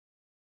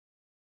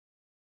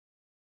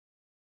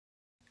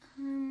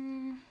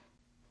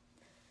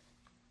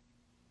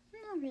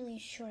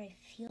sure I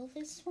feel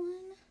this one.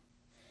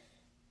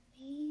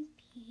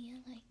 Maybe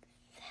like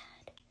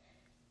that.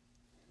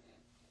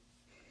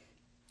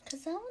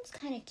 Because that one's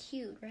kind of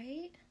cute,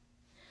 right?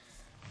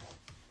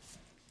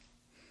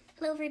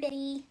 Hello,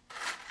 everybody.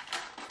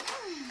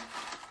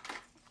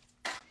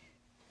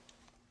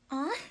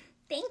 Aw,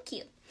 thank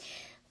you.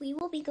 We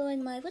will be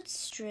going live with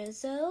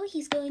Strizzo.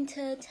 He's going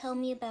to tell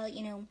me about,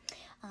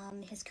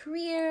 his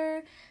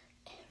career,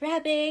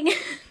 rapping,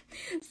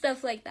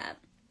 stuff like that.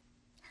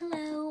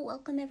 Hello,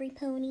 welcome every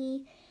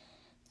pony.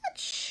 Not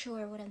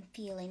sure what I'm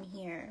feeling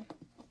here.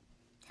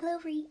 Hello,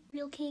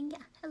 Real King.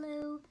 Yeah,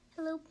 hello.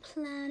 Hello,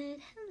 Planet.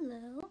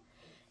 Hello.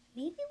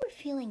 Maybe we're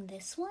feeling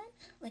this one?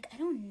 Like, I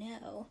don't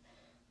know.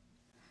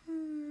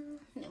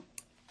 No.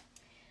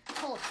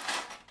 Hold.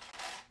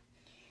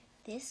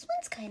 This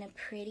one's kind of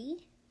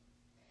pretty.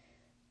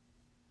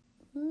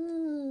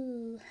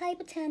 Ooh. Hi,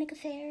 Botanica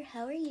Fair.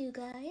 How are you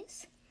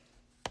guys?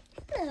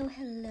 Hello,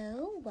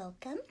 hello.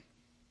 Welcome.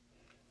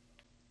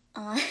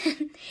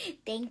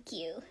 Thank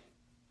you.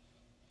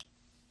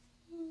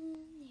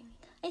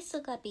 I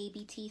still got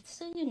baby teeth,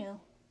 so you know.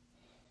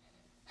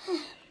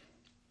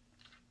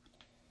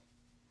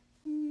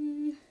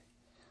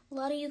 A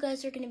lot of you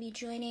guys are going to be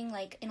joining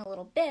like in a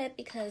little bit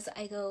because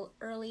I go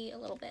early a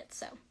little bit,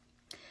 so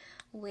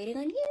waiting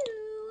on you.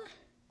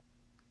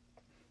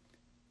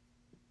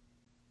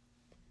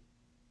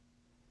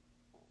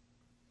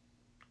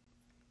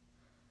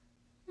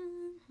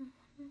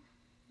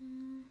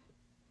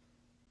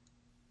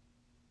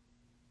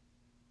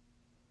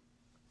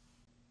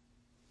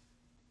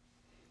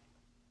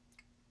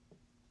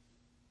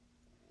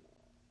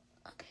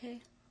 Okay.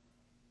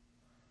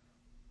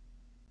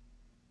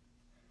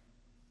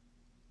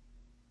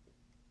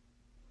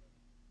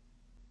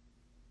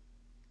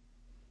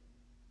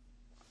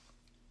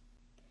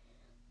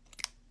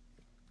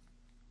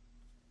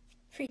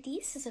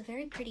 Freydis is a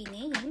very pretty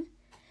name.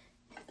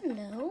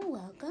 Hello,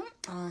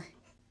 welcome.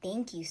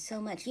 Thank you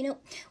so much.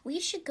 We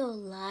should go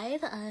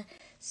live,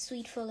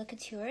 Sweet Fola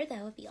Couture.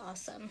 That would be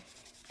awesome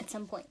at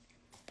some point.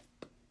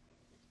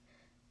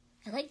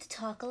 I like to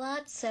talk a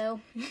lot,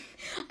 so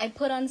I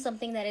put on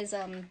something that is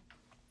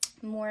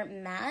more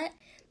matte.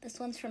 This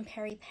one's from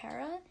Peri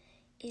Para.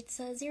 It's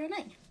 09.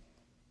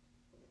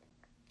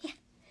 Yeah.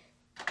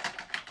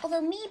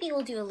 Although maybe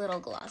we'll do a little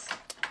gloss.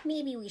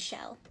 Maybe we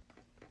shall.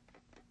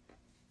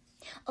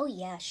 Oh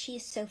yeah, she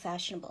is so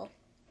fashionable.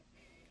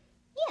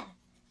 Yeah,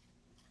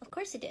 of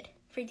course it did.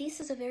 Freydis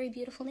is a very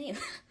beautiful name.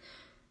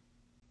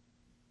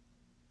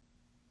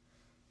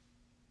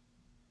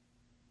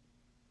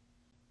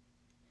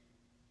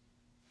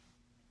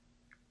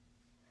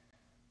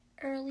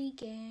 Early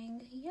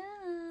gang,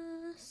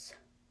 yes.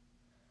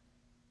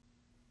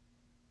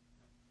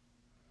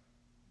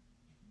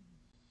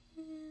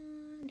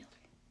 And...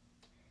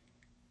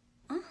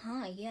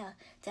 yeah,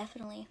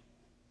 definitely.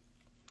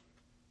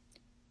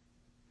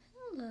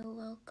 Hello,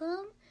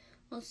 welcome.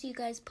 We'll see you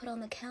guys put on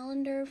the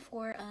calendar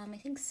for, I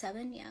think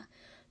 7, yeah.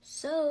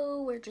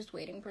 So, we're just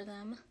waiting for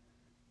them.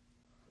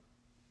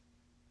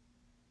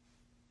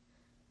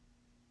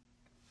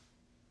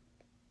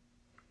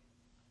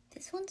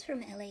 This one's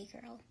from LA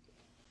Girl.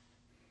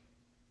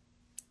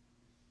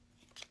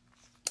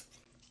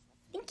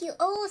 Thank you.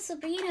 Oh,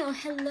 Sabrina,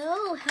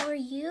 hello. How are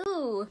you?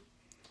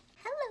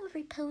 Hello,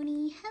 every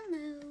pony.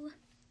 Hello.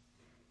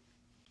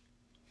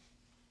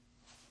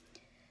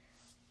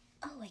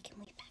 Oh, I can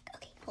leave back.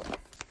 Okay, hold on.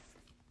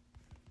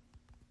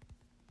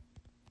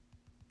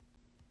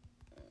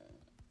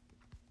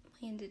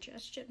 My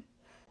indigestion.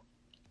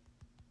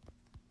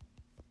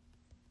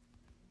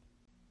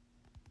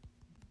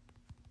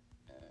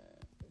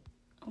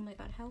 Oh my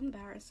god, how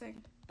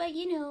embarrassing. But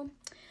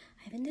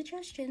I have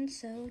indigestion,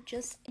 so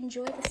just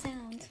enjoy the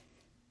sound.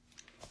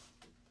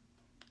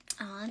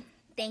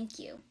 Thank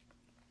you.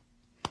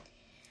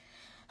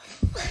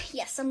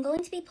 Yes, I'm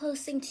going to be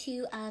posting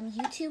to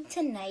YouTube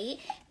tonight.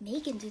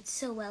 Megan did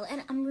so well,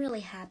 and I'm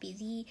really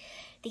happy.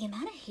 The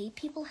amount of hate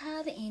people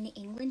have in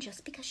England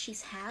just because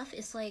she's half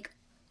is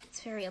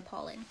it's very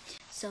appalling.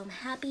 So I'm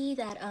happy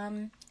that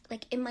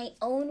in my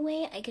own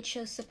way I could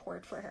show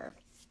support for her.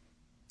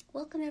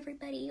 Welcome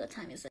everybody. What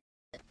time is it?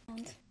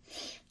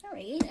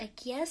 Alright, I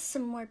guess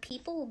some more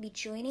people will be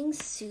joining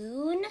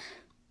soon.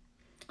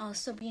 Oh,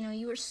 Sabrina,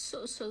 you were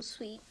so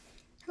sweet.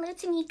 Hello,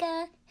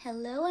 Tanika.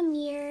 Hello,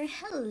 Amir.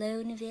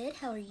 Hello, Navid.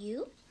 How are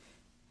you?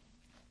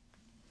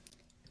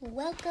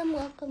 Welcome,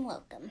 welcome,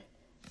 welcome.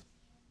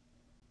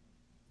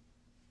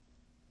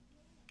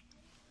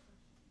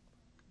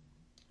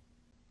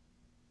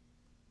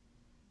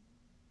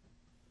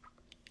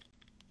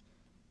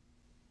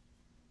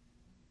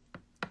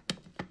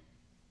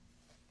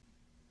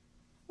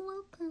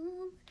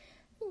 Welcome.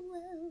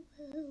 Whoa,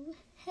 whoa.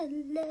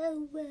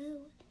 Hello,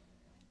 whoa.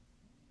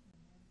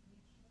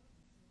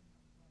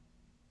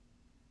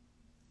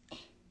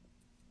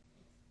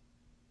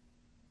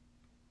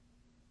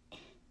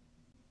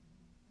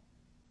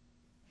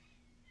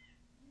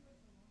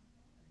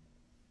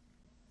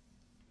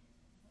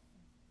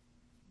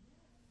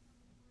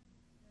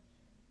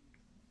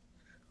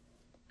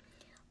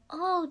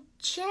 Oh,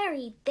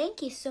 Jerry,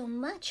 thank you so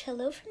much.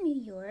 Hello from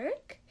New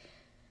York.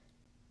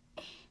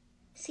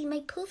 See,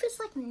 my poof is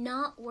like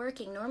not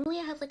working. Normally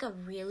I have like a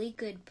really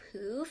good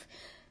poof.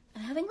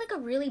 I'm having like a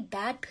really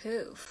bad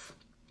poof.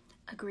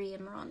 Agree,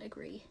 Imran,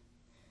 agree.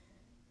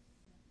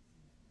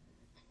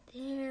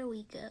 There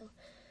we go.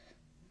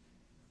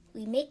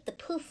 We make the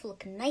poof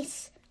look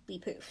nicely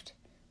poofed.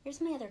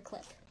 Where's my other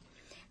clip?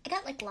 I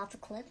got like lots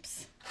of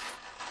clips.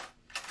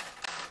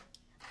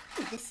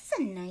 Ooh, this is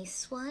a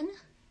nice one.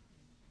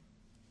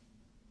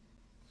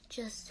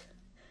 Just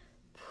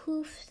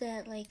poof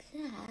that like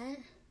that.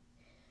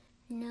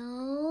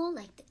 No,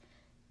 like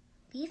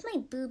leave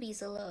my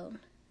boobies alone.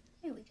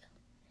 There we go.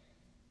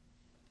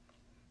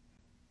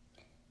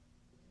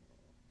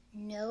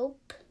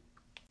 Nope.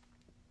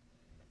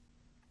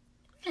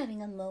 We're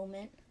having a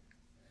moment.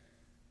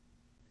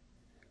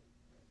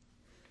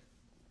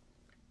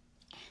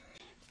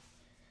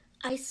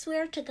 I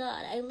swear to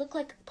God, I look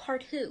like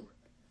Part Who.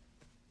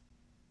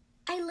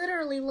 I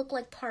literally look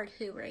like Part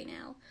Who right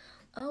now.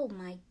 Oh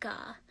my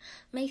God.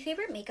 My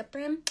favorite makeup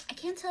brand, I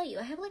can't tell you.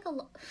 I have like a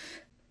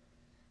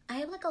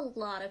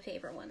lot of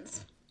favorite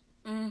ones.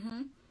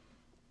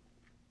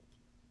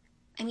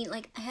 I mean,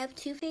 like, I have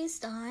Too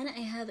Faced on.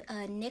 I have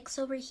NYX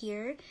over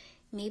here,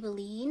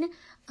 Maybelline,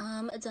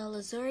 Adela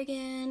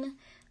Zorgan,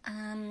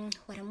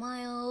 Wet n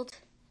Wild.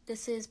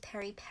 This is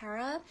Peri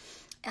Para,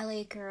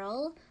 LA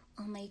Girl.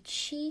 On my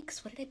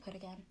cheeks, what did I put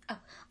again? Oh,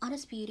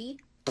 Honest Beauty,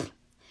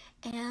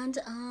 and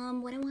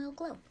Wet n Wild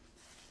Glow.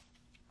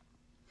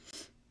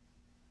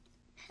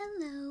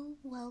 Hello,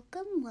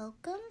 welcome,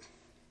 welcome.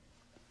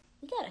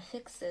 We gotta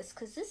fix this,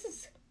 because this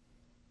is...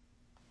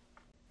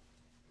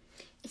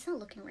 It's not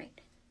looking right.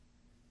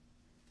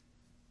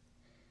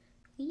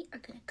 We are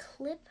gonna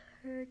clip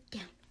her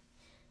down.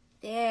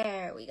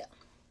 There we go.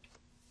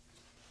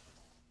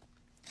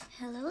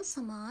 Hello,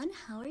 Saman.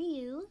 How are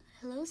you?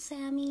 Hello,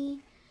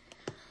 Sammy.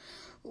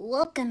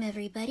 Welcome,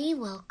 everybody.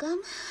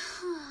 Welcome.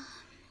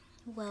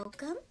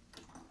 Welcome.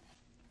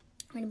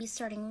 We're gonna be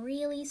starting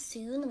really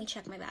soon. Let me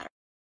check my battery.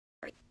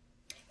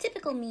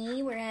 Typical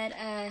me, we're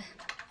at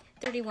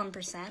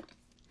 31%.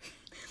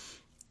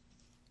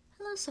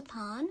 Hello,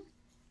 Sapan.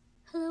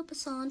 Hello,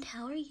 Basant.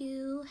 How are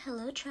you?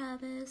 Hello,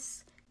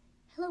 Travis.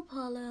 Hello,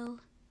 Paulo.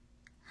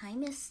 Hi,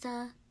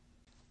 Mista.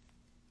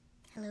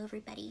 Hello,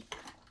 everybody.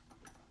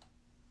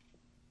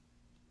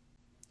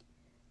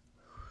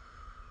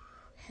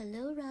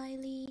 Hello,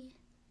 Riley.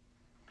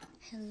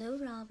 Hello,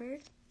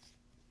 Robert.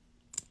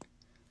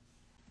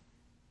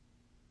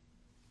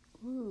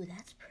 Ooh,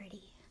 that's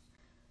pretty.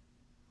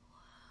 Wow.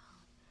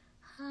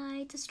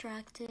 Hi,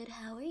 Distracted.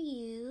 How are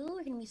you?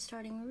 We're going to be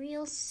starting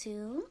real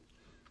soon.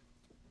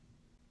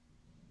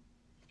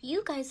 If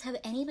you guys have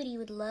anybody you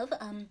would love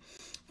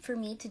for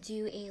me to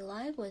do a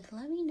live with,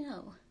 let me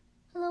know.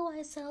 Hello,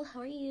 ISL.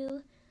 How are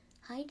you?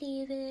 Hi,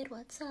 David.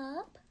 What's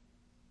up?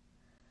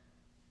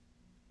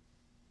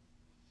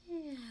 Yeah,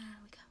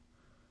 there we go.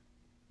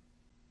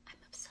 I'm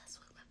obsessed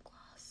with lip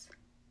gloss.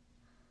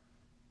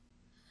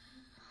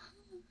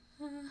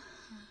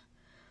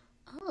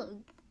 Oh,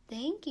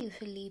 thank you,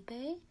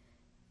 Felipe.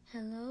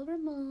 Hello,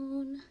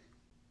 Ramon.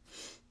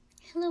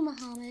 Hello,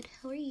 Mohammed.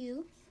 How are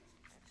you?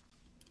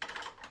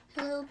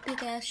 Hello,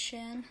 Big Ass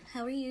Shan.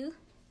 How are you?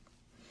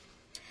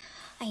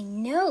 I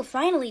know,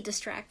 finally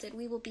Distracted.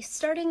 We will be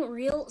starting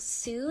real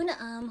soon.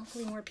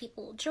 Hopefully more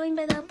people will join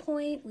by that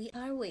point. We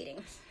are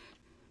waiting.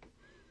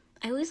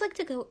 I always like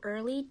to go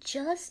early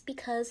just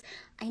because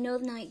I know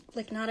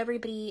not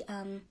everybody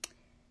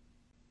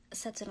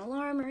sets an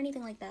alarm or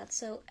anything like that.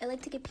 So I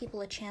like to give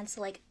people a chance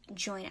to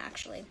join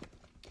actually.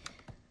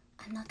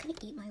 I'm not gonna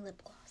eat my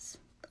lip gloss.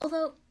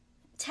 Although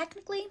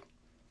technically,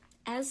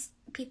 as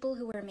people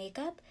who wear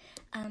makeup,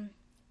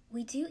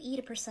 we do eat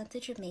a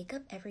percentage of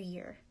makeup every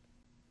year.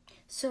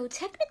 So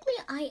technically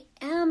I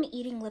am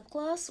eating lip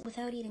gloss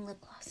without eating lip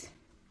gloss.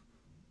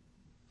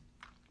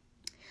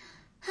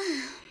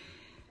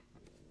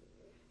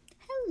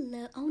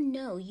 Hello. Oh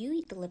no, you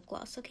eat the lip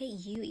gloss. Okay,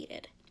 you eat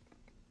it.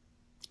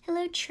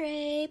 Hello,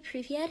 Trey.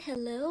 Privyat.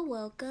 Hello,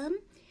 welcome.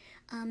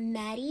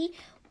 Maddie,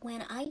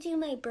 when I do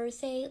my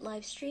birthday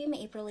live stream,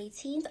 April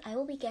 18th, I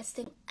will be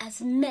guesting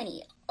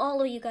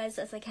all of you guys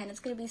as I can. It's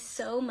going to be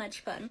so much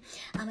fun.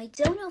 I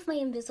don't know if my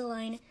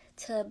Invisalign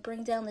to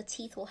bring down the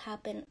teeth will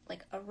happen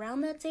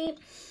around that date,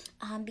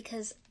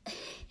 because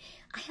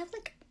I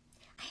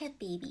have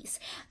babies.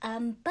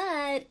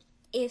 But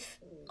if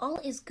all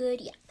is good,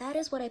 yeah, that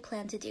is what I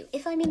plan to do.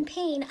 If I'm in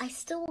pain, I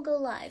still will go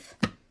live.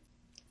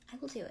 I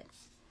will do it.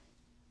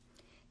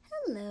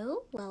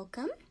 Hello,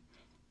 welcome.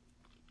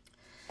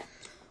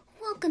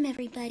 Welcome,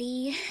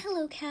 everybody.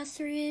 Hello,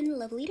 Catherine.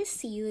 Lovely to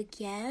see you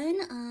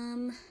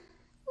again.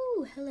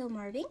 Ooh, hello,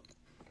 Marvin.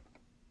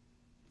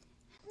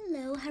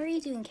 Hello, how are you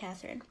doing,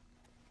 Catherine?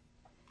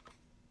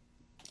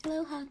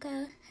 Hello,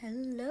 Haka.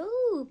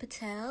 Hello,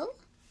 Patel.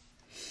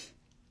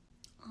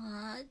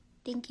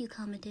 Thank you,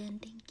 Commodin.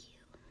 Thank you.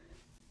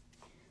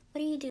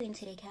 What are you doing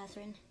today,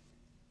 Catherine?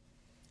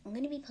 I'm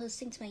going to be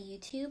posting to my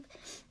YouTube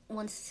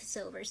once this is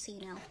over, so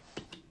you know.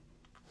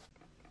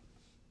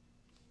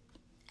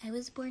 I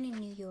was born in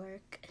New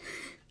York,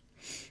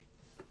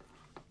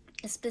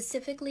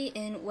 specifically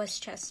in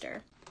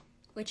Westchester,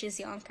 which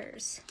is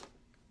Yonkers.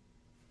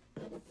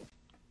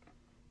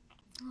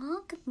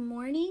 Oh, good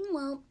morning.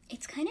 Well,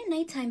 it's kind of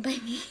nighttime by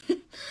me,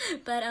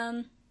 but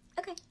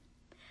okay.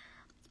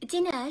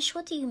 Dinesh,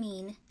 what do you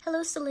mean?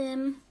 Hello,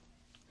 Salim.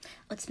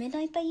 Oh, it's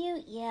midnight by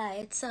you? Yeah,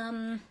 it's hold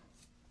on.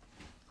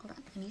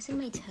 I'm using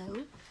my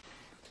toe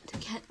to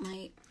get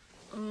my.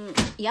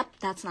 Yep,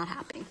 that's not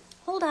happening.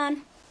 Hold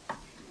on.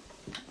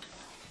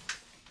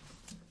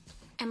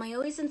 Am I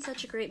always in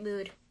such a great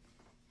mood?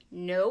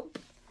 Nope.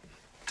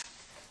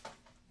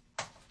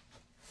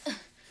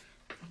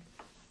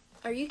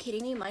 Are you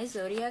kidding me? My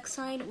zodiac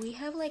sign, we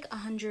have like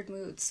 100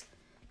 moods.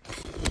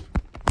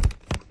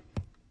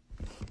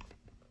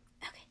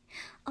 Okay.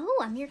 Oh,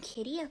 I'm your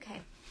kitty?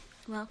 Okay.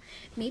 Well,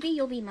 maybe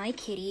you'll be my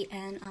kitty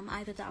and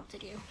I've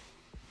adopted you.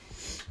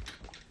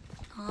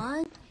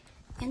 Aw,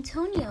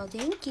 Antonio,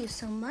 thank you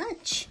so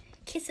much.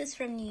 Kisses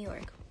from New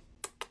York.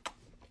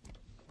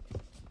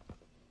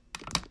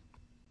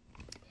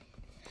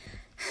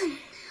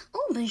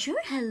 Oh, bonjour,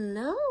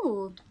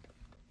 hello.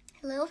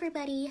 Hello,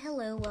 everybody.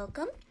 Hello,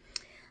 welcome.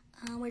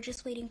 We're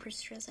just waiting for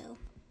Strizzo.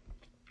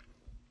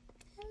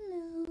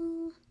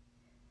 Hello.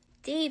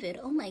 David,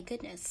 oh my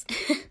goodness.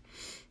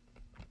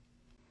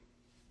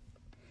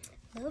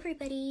 Hello,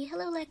 everybody.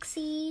 Hello,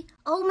 Lexi.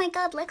 Oh my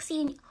god,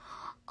 Lexi.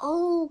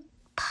 Oh,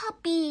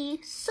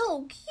 puppy.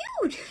 So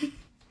cute.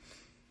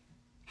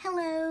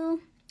 Hello.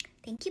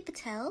 Thank you,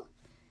 Patel.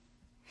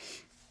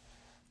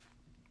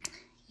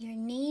 Your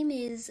name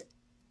is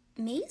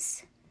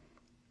Mace?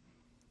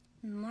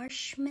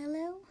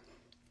 Marshmallow?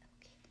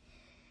 Okay.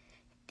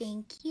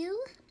 Thank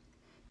you.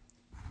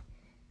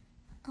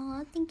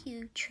 Aw, thank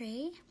you,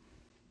 Trey.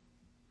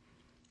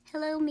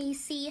 Hello,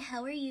 Macy.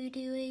 How are you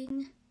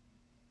doing?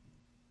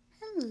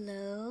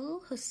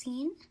 Hello,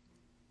 Hossein.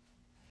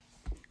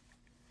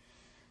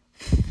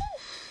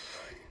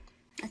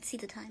 Let's see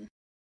the time.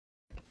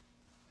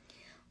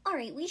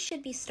 Alright, we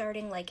should be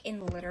starting like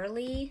in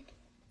literally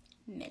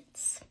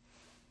minutes.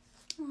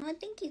 Aw,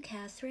 thank you,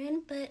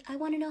 Catherine, but I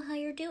want to know how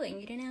you're doing.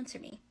 You didn't answer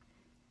me.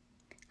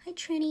 Hi,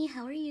 Trini.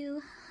 How are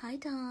you? Hi,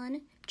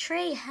 Dawn.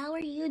 Trey, how are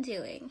you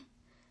doing?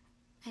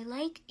 I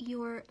like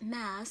your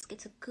mask.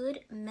 It's a good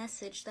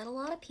message that a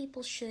lot of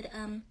people should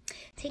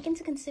take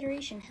into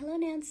consideration. Hello,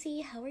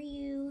 Nancy. How are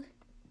you?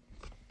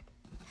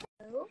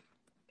 Hello.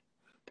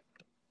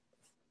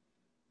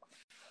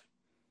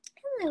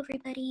 Hello,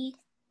 everybody.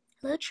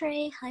 Hello,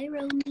 Trey. Hi,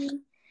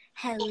 Romy.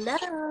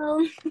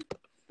 Hello.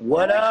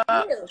 What How up?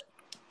 are you?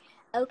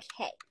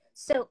 Okay,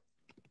 so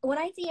when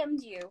I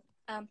DM'd you,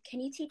 can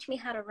you teach me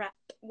how to rap?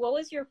 What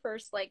was your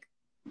first, like,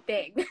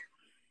 thing?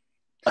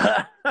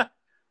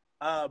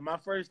 My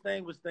first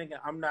thing was thinking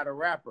I'm not a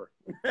rapper.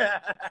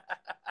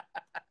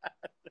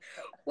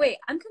 Wait,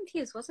 I'm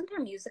confused. Wasn't there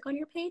music on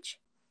your page?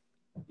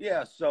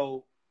 Yeah,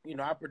 so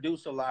I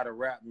produce a lot of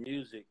rap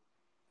music.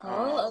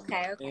 Oh,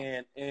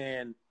 okay.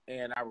 And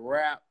I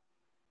rap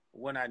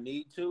when I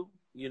need to.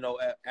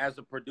 As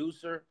a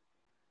producer,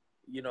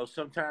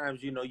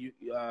 sometimes you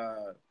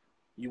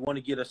want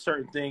to get a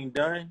certain thing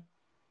done,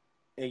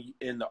 and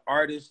the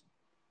artist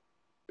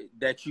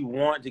that you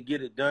want to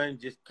get it done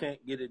just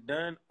can't get it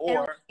done,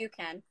 or you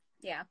can,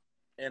 yeah.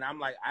 And I'm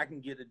like, I can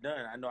get it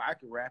done. I know I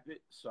can rap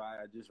it, so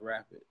I just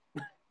rap it.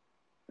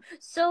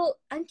 So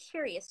I'm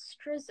curious,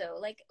 Strizzo,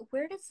 like,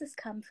 where does this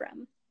come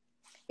from?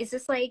 Is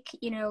this like,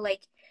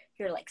 like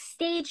your like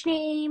stage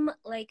name?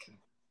 Like,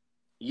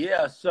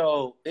 yeah,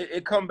 so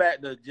it come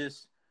back to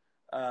just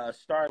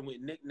starting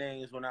with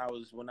nicknames when I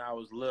was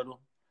little.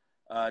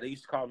 They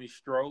used to call me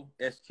Stro,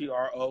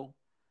 Stro.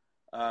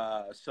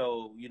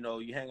 So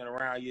you hanging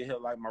around, you hear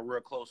like my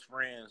real close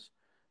friends,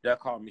 they'll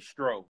call me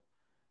Stro.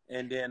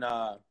 And then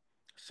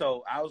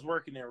so I was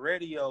working in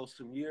radio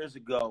some years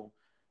ago,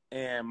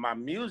 and my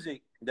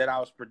music that I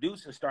was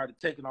producing started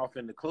taking off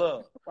in the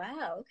club.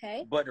 wow,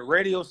 okay. But the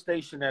radio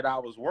station that I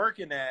was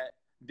working at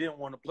didn't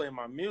want to play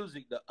my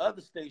music. The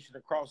other station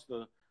across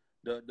the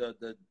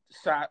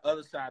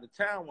other side of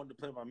town wanted to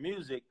play my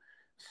music.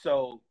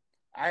 So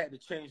I had to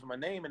change my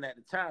name. And at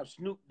the time,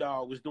 Snoop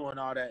Dogg was doing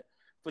all that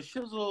for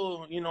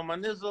shizzle, my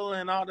nizzle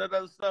and all that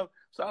other stuff.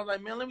 So I was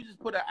like, man, let me just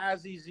put an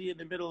IZZ in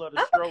the middle of the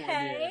Stro in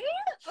there.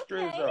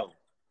 Strizzo. Okay.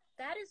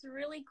 That is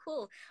really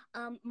cool.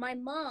 My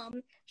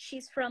mom,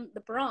 she's from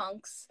the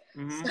Bronx.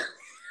 Mm-hmm.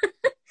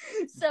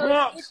 So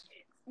Bronx.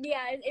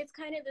 It's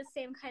kind of the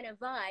same kind of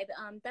vibe.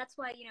 That's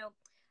why,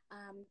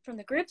 from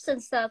the groups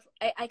and stuff,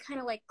 I kind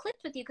of like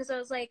clicked with you because I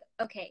was like,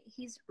 okay,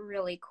 he's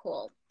really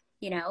cool,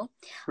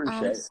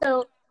 Appreciate it.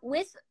 So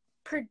with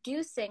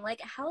producing,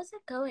 like, how is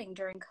it going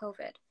during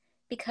COVID?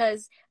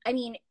 Because, I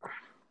mean,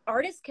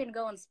 artists can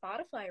go on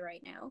Spotify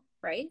right now,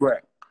 right?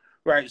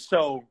 Right.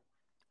 So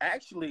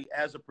actually,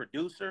 as a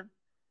producer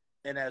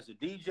and as a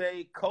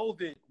DJ,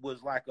 COVID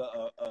was like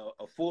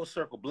a full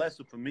circle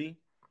blessing for me,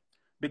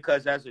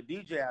 because as a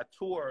DJ, I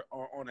tour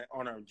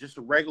on a just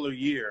a regular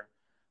year.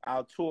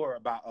 I'll tour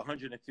about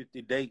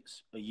 150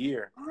 dates a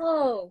year.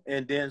 Oh.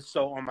 And then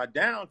so on my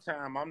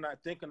downtime, I'm not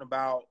thinking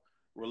about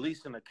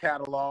releasing a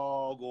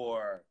catalog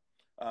or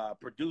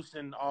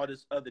producing all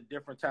this other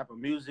different type of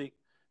music.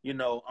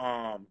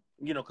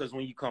 Because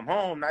when you come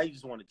home now, you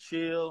just want to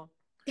chill.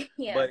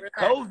 Yeah, But relax.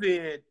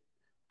 COVID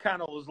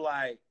kind of was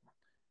like,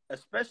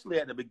 especially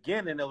at the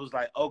beginning, it was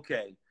like,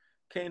 okay,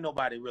 can't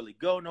nobody really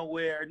go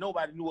nowhere.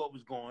 Nobody knew what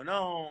was going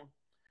on.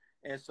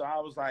 And so I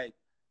was like,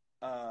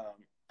 um,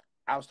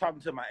 I was talking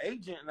to my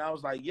agent and I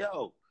was like,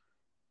 yo,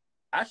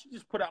 I should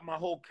just put out my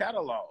whole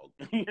catalog,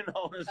 And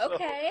so,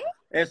 Okay.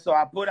 and so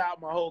I put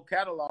out my whole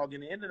catalog,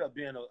 and it ended up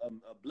being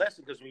a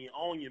blessing because when you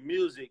own your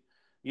music,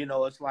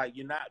 it's like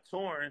you're not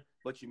touring,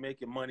 but you're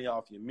making money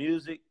off your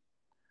music,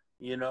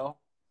 you know.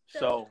 So,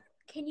 So,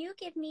 can you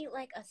give me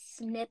like a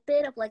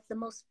snippet of like the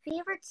most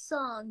favorite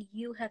song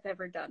you have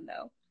ever done,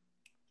 though?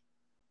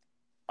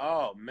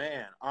 oh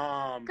man,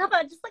 Come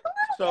on, just like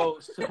a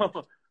little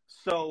so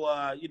so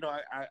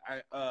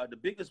the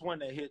biggest one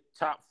that hit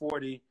top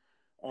 40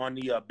 on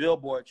the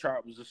Billboard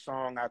chart was a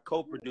song I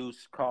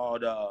co-produced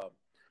called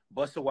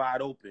 "Busted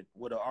Wide Open"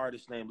 with an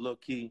artist named Lil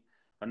Key,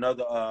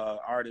 another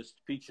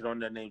artist featured on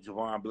there named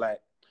Javon Black.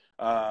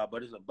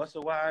 But it's a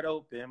busted wide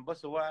open,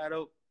 busted wide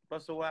open,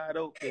 busted wide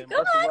open, bit.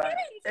 Come busted on, wide.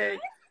 do Hey,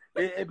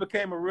 it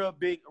became a real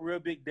big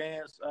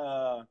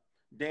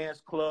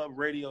dance club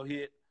radio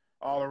hit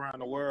all around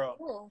the world,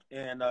 Cool.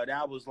 and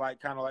that was like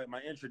kind of like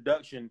my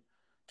introduction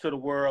to the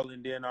world.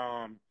 And then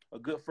a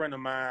good friend of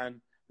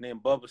mine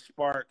named Bubba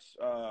Sparks,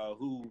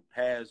 who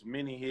has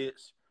many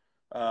hits.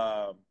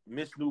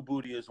 Miss New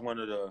Booty is one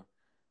of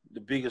the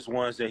biggest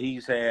ones that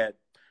he's had.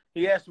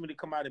 He asked me to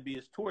come out and be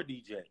his tour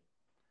DJ.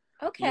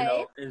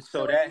 Okay. And So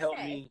so what did that he helped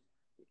say? me.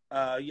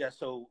 Yeah,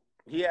 so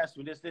he asked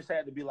me this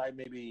had to be like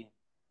maybe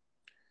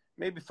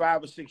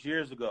 5 or 6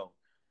 years ago,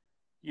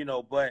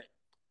 but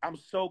I'm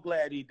so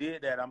glad he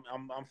did that. I'm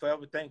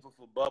forever thankful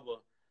for Bubba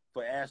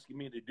for asking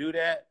me to do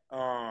that.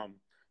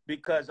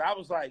 Because I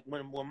was like,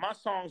 when my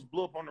songs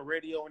blew up on the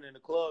radio and in the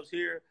clubs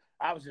here,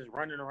 I was just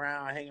running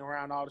around, hanging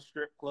around all the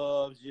strip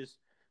clubs, just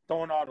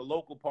throwing all the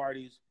local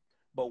parties.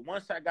 But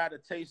once I got a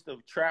taste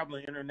of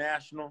traveling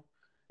international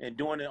and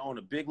doing it on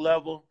a big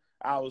level,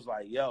 I was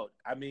like, yo,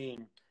 I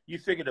mean, you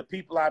figure the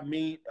people I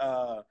meet,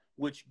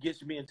 which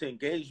gets me into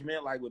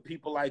engagement, like with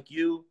people like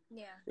you,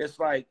 Yeah.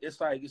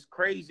 it's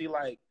crazy,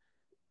 like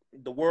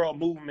the world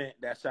movement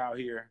that's out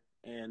here.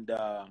 And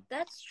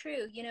That's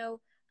true.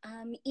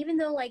 Even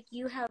though like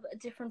you have a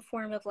different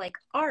form of like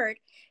art,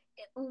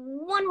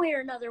 one way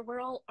or another,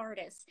 we're all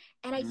artists.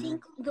 And I mhm.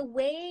 think the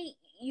way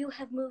you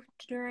have moved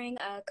during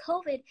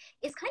COVID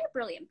is kind of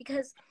brilliant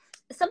because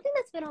something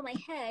that's been on my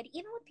head,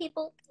 even with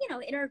people,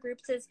 in our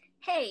groups is,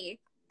 hey,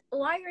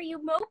 why are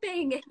you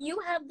moping? You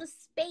have the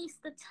space,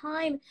 the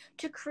time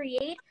to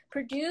create,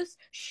 produce,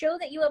 show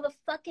that you have a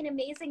fucking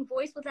amazing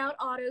voice without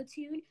auto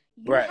tune.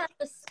 You Right, have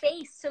the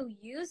space, so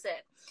use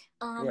it.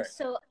 right.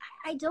 So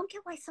I don't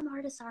get why some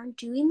artists aren't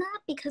doing that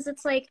because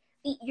it's like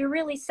you're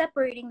really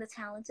separating the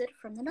talented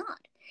from the not.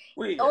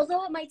 Well, yeah,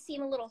 Although it might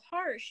seem a little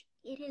harsh,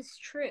 it is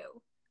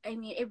true. I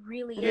mean, it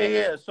really yeah,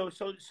 is. yeah.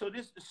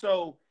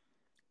 So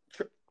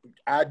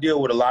I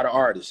deal with a lot of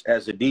artists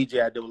as a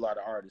DJ. I deal with a lot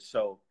of artists.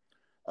 So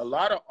a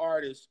lot of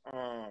artists,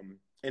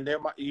 and there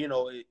might,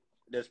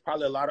 there's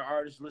probably a lot of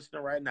artists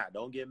listening right now.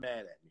 Don't get mad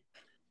at me.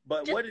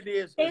 But Just what it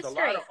is stay a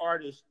straight.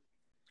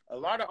 a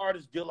lot of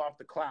artists deal off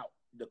the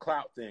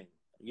clout thing.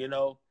 If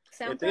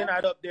they're SoundCloud?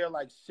 not up there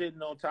like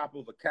sitting on top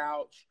of a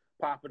couch,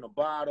 popping a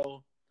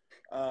bottle,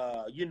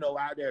 out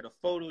there at a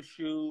photo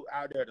shoot,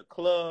 out there at the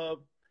club,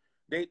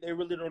 they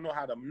really don't know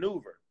how to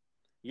maneuver.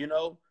 You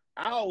know,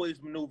 I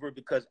always maneuver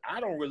because I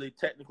don't really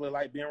technically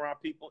like being around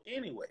people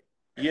anyway.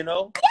 You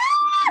know,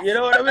 you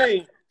know what I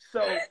mean.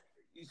 So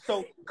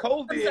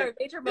COVID, I'm sorry,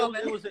 major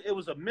moment.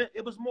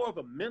 it was more of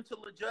a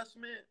mental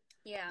adjustment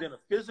Yeah. than a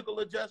physical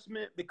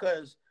adjustment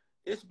because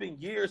it's been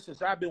years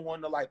since I've been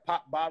wanting to like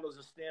pop bottles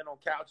and stand on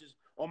couches.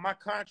 On my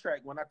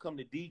contract, when I come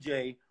to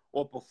DJ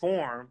or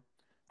perform,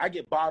 I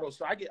get bottles.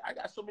 So I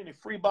got so many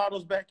free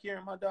bottles back here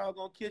in my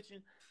doggone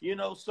kitchen.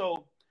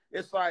 So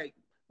it's like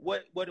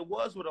what it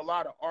was with a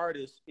lot of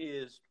artists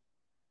is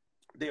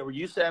they were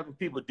used to having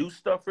people do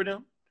stuff for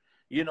them.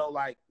 They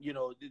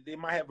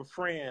might have a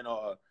friend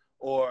or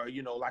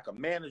like a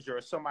manager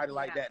or somebody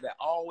like Yeah. that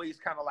always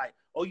kind of like,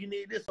 oh, you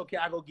need this, okay,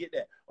 I go get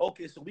that.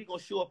 Okay, so we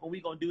gonna show up and we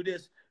gonna do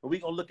this and we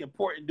gonna look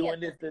important Yeah. doing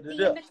this. Da, da, The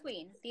da. in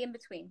between. The in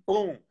between.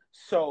 Boom.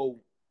 So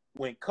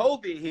when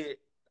COVID hit,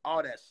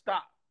 all that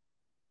stopped.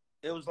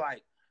 It was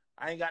like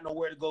I ain't got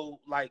nowhere to go,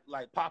 like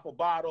pop a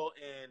bottle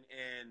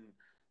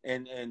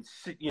and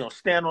sit,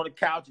 stand on the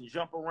couch and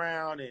jump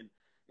around and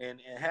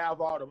have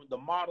all the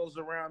models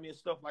around me and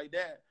stuff like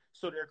that.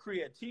 So their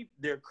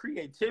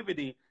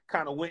creativity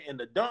kind of went in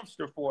the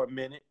dumpster for a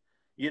minute.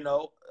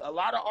 A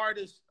lot of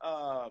artists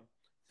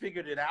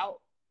figured it out.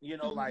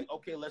 Like,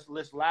 okay, let's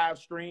live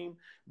stream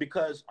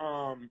because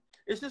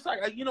it's just like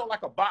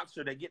like a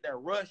boxer, they get that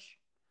rush.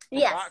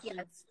 Yes, Boxing,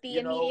 yes. The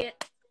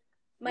immediate.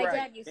 My right.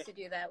 dad used to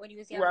do that when he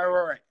was younger.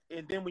 Right.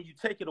 And then when you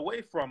take it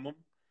away from them,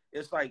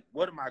 it's like,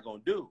 what am I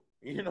gonna do?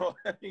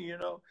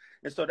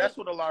 And so that's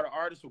what a lot of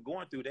artists were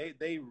going through.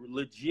 They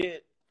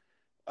legit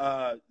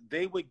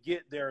they would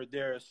get their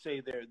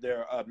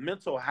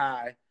mental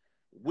high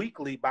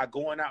weekly by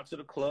going out to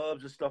the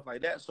clubs and stuff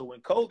like that. So when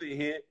COVID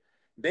hit,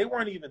 they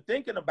weren't even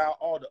thinking about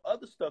all the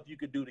other stuff you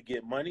could do to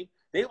get money.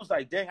 They was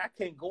like, dang, I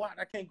can't go out,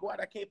 I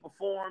can't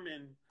perform.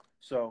 And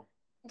so,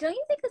 don't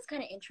you think that's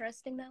kind of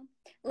interesting though?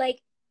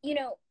 Like, you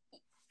know,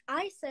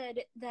 I said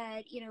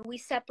that, you know, we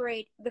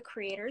separate the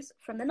creators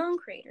from the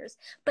non-creators,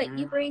 but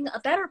you bring a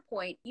better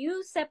point.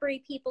 You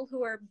separate people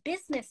who are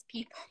business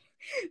people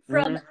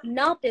from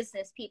not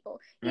business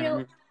people. You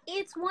know,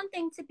 it's one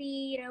thing to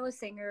be, you know, a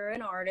singer,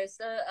 an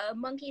artist, a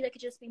monkey that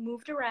could just be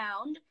moved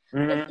around,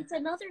 but it's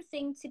another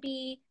thing to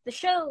be the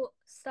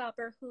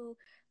showstopper who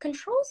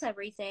controls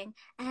everything.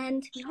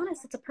 And to be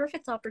honest, it's a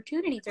perfect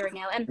opportunity during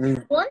now.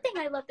 And one thing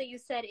I love that you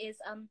said is,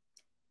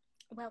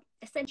 well,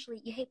 essentially,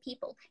 you hate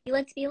people. You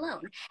like to be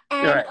alone.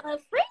 And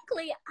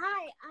frankly,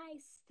 I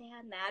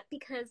stand that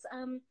because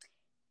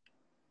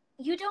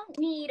you don't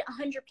need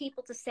 100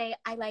 people to say,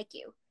 I like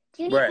you.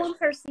 You need one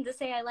person to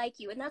say, I like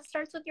you. And that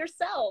starts with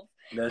yourself.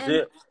 That's and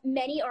it.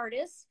 Many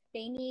artists,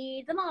 they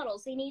need the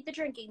models. They need the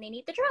drinking. They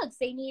need the drugs.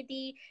 They need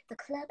the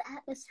club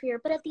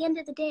atmosphere. But at the end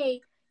of the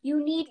day,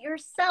 you need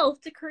yourself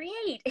to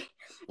create. If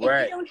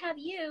you don't have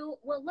you,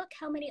 well, look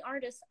how many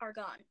artists are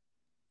gone.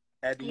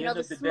 At the end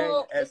of the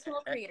small day,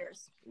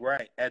 creators.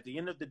 Right. At the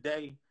end of the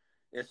day,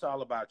 it's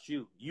all about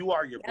you. You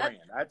are your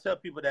brand. I tell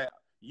people that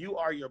you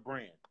are your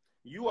brand.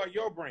 You are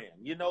your brand.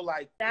 You know,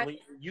 like when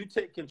you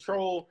take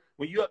control,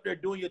 when you're up there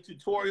doing your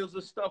tutorials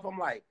and stuff, I'm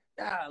like,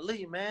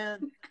 golly,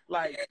 man,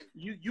 like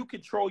you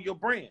control your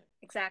brand.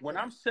 Exactly. When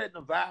I'm setting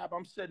a vibe,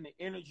 I'm setting the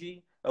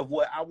energy of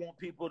what I want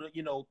people to,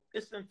 you know,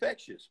 it's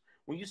infectious.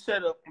 When you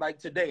set up, like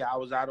today, I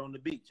was out on the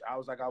beach. I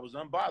was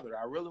unbothered.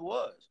 I really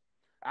was.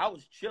 I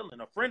was chilling.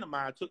 A friend of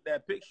mine took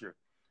that picture,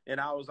 and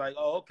I was like,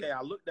 "Oh, okay."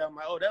 I looked down,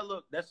 like, "Oh,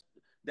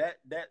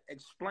 that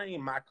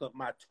explained my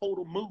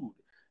total mood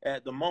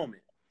at the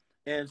moment."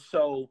 And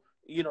so,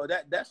 you know,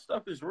 that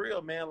stuff is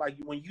real, man. Like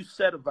when you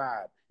set a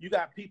vibe, you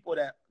got people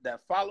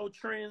that follow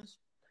trends.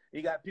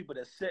 You got people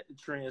that set the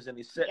trends and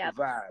they set the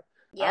vibe.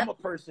 I'm a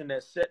person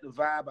that set the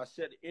vibe. I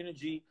set the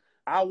energy.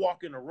 I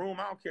walk in the room.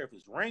 I don't care if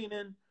it's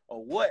raining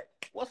or what.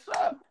 What's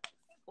up?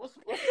 What's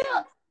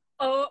up?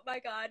 Oh my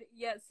God,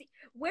 yes.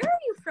 Where are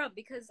you from?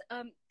 Because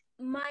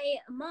my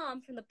mom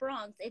from the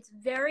Bronx, it's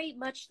very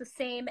much the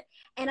same.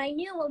 And I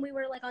knew when we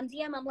were like on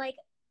DM, I'm like,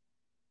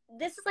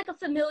 this is like a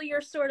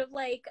familiar sort of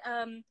like,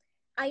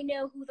 I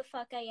know who the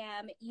fuck I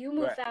am. You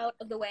move out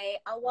of the way.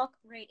 I'll walk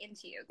right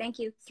into you. Thank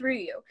you. Through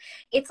you.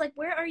 It's like,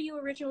 where are you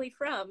originally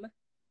from?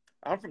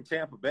 I'm from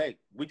Tampa Bay.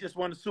 We just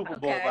won the Super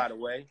Bowl, by the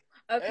way.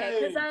 Okay,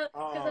 because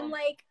I'm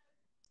like,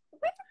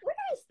 where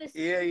is this?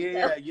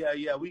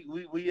 Yeah.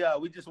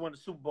 We just won the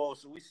Super Bowl,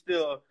 so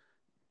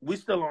we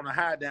still on a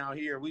high down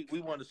here. We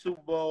won the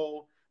Super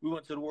Bowl. We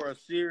went to the World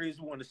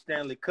Series. We won the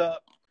Stanley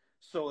Cup.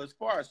 So as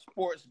far as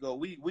sports go,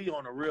 we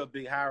on a real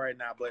big high right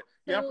now. But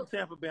yeah, I'm from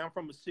Tampa Bay. I'm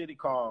from a city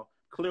called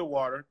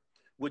Clearwater,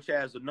 which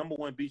has the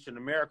 #1 beach in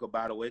America,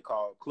 by the way,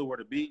 called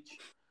Clearwater Beach.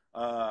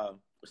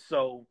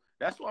 So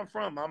that's where I'm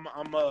from.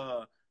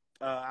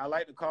 I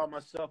like to call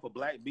myself a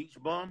black beach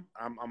bum.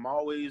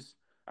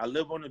 I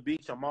live on the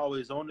beach. I'm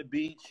always on the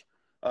beach.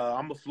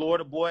 I'm a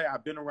Florida boy.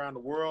 I've been around the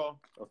world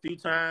a few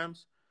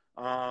times,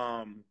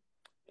 and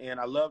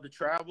I love to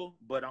travel.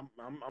 But I'm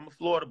a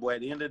Florida boy.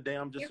 At the end of the day,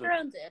 You're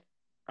grounded.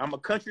 I'm a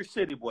country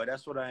city boy.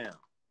 That's what I am.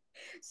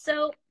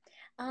 So,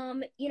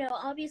 you know,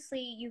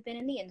 obviously you've been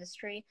in the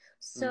industry.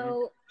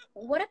 So,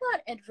 what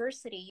about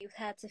adversity you've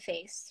had to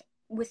face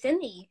within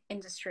the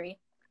industry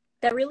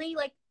that really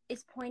like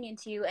is poignant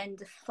to you and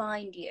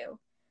defined you?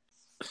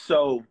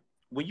 So,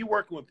 when you're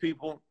working with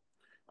people,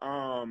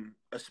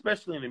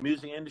 especially in the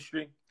music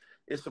industry,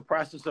 it's a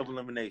process of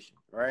elimination,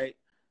 right?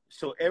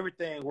 So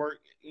everything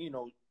you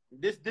know,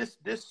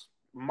 this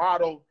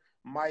model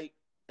might,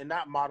 and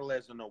not model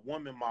as in a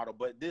woman model,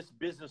 but this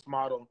business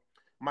model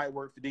might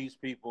work for these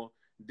people.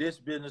 This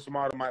business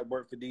model might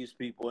work for these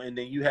people. And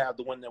then you have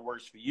the one that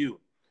works for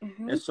you.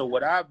 And so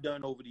what I've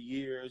done over the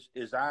years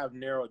is I've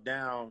narrowed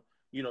down,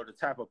 you know, the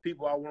type of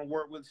people I want to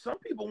work with. Some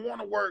people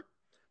want to work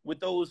with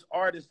those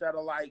artists that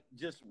are like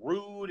just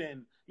rude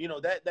and, you know,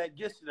 that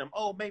gets to them.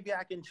 Oh, maybe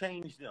I can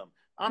change them.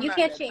 You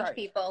can't change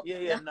people.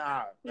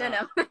 Nah.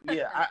 No.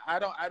 Yeah, I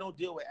don't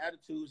deal with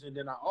attitudes. And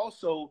then I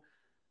also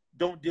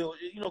don't deal,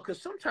 you know,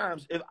 because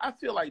sometimes if I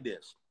feel like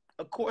this,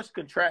 of course,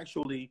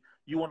 contractually,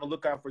 you want to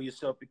look out for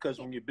yourself because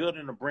when you're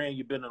building a brand,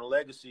 you're building a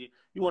legacy,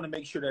 you want to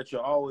make sure that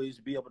you'll always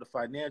be able to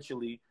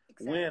financially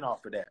win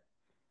off of that.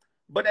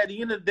 But at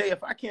the end of the day,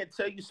 if I can't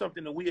tell you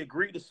something and we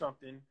agree to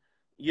something,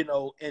 you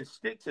know, and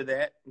stick to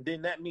that,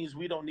 then that means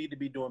we don't need to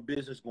be doing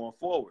business going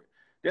forward.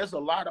 There's a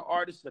lot of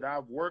artists that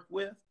I've worked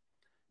with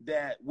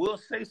that will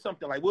say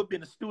something like, we'll be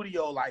in the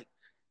studio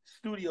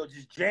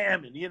just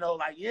jamming, you know,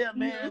 like, yeah,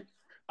 man.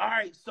 All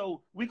right,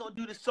 so we're going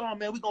to do this song,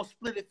 man. We're going to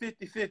split it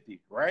 50-50,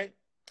 right?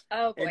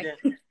 Oh, boy. And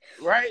then,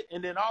 right?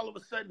 And then all of a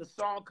sudden the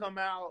song come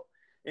out,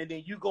 and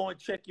then you go and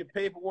check your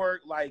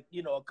paperwork, like,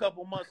 you know, a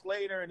couple months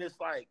later, and it's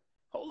like,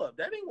 hold up,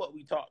 that ain't what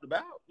we talked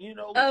about, you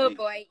know? Oh,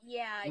 boy,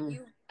 yeah.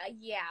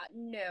 Yeah,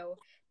 no,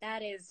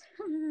 that is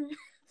with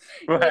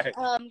Right.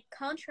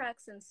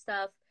 contracts and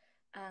stuff.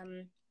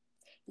 Um,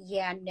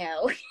 yeah,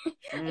 no.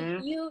 Hmm.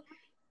 You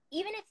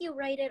even if you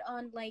write it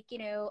on like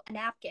a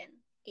napkin,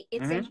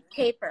 it's in Hmm.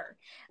 paper.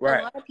 A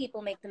Right. lot of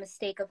people make the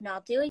mistake of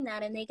not doing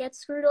that, and they get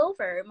screwed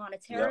over Yep.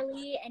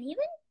 monetarily and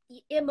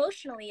even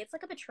emotionally. It's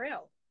like a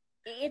betrayal.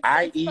 It's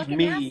I.e. fucking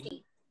me,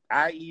 nasty.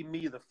 i.e.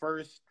 me, the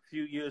first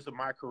few years of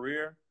my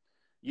career,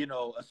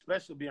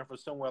 especially being from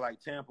somewhere like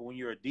Tampa, when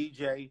you're a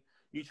DJ,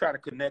 you try to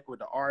connect with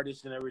the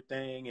artists and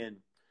everything, and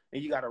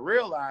you got to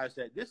realize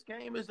that this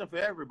game isn't for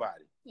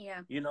everybody.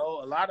 Yeah. A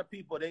lot of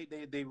people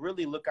they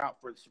really look out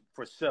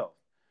for self,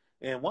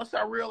 and once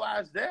I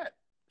realized that,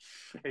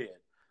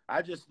 shit,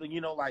 I just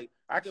like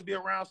I could be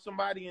around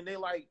somebody and they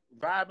like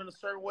vibe in a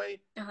certain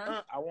way,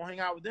 Uh-huh. I won't hang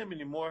out with them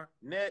anymore.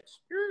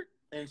 Next,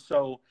 and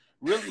so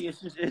really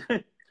it's just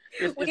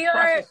it's We are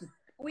process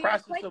we are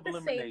process quite of the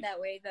same elimination. that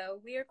way, though.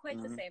 We are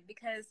quite the Hmm. same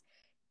because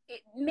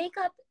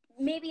makeup,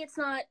 maybe it's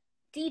not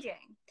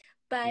DJing,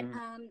 but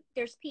Hmm.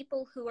 there's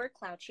people who are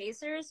cloud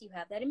chasers. You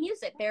have that in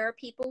music. There are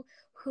people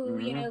who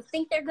Hmm.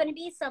 think they're going to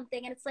be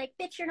something, and it's like,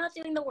 bitch, you're not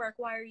doing the work.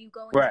 Why are you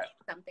going to Right,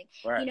 be something?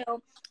 right.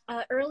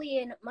 Early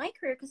in my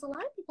career, because a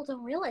lot of people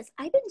don't realize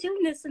I've been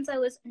doing this since I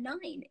was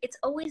 9. It's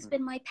always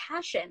been my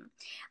passion.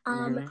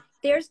 Um, Hmm.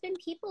 there's been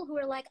people who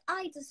are like,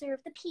 I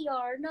deserve the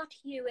PR, not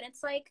you, and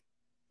it's like,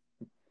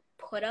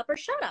 put up or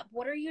shut up.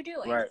 What are you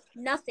doing? Right,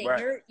 Nothing.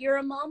 right. You're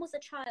a mom with a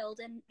child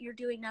and you're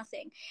doing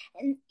nothing.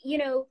 And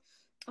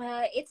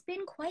it's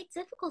been quite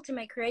difficult in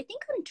my career. I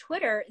think on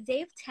Twitter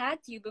they've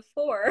tagged you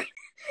before,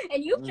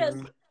 and you've just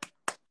Hmm.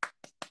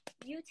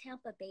 you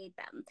Tampa Bayed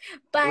them.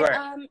 But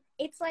Right.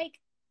 it's like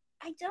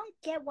I don't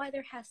get why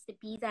there has to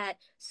be that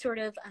sort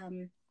of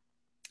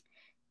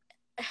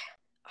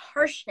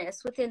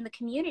harshness within the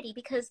community,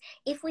 because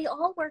if we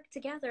all work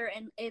together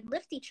and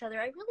lift each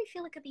other, I really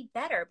feel it could be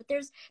better. But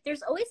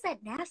there's always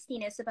that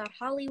nastiness about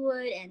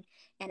Hollywood and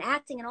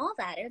acting and all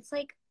that, and it's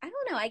like, I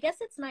don't know, I guess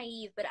it's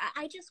naive, but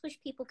I just wish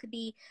people could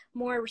be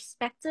more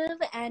respectful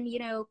and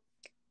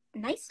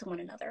nice to one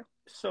another.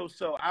 So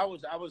I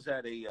was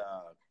at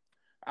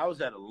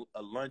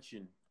a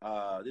luncheon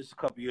this is a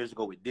couple years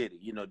ago with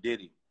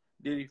Diddy.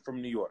 Diddy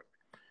from New York,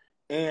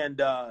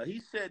 and he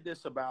said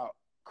this about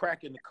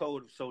cracking the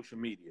code of social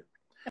media.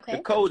 The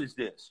Okay. code is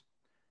this: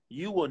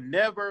 you will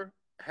never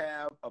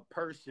have a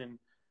person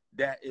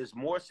that is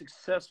more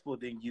successful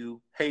than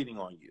you hating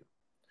on you.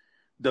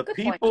 The Good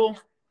point. people,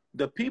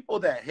 the people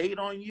that hate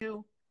on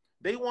you,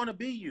 they want to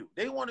be you.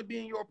 They want to be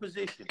in your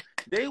position.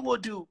 They will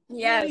do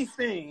Yes.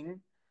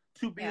 anything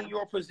to be Yeah. in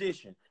your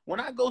position. When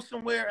I go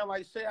somewhere and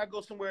like say I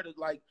go somewhere to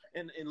like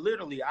and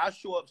literally I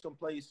show up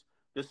someplace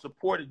to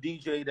support a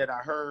DJ that I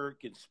heard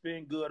can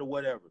spin good or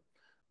whatever.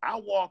 I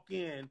walk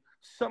in,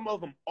 some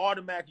of them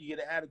automatically get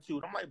an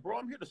attitude. I'm like, bro,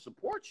 I'm here to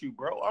support you,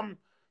 bro. I'm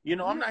You're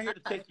not here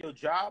to not. take your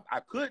job. I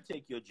could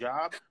take your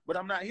job, but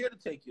I'm not here to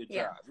take your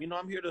Yeah. job.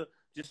 I'm here to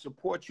just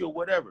support you or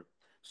whatever.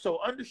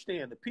 So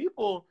understand the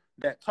people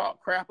that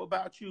talk crap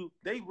about you,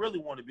 they really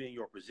want to be in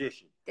your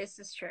position. This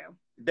is true.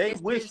 They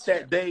This wish is true.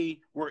 that they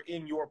were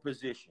in your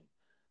position.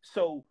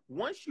 So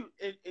once you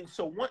and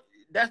so one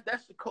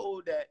that's the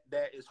code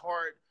that is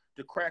hard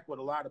to crack with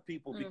a lot of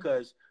people Mm.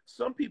 because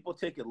some people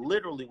take it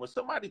literally when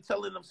somebody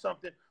telling them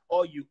something,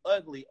 oh you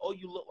ugly, oh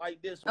you look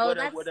like this, Oh,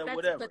 whatever, that's whatever, that's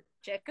whatever.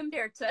 legit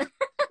compared to.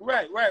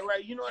 Right.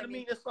 You know what I I mean,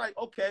 mean? It's like,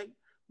 okay,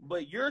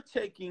 but you're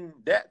taking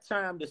that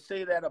time to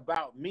say that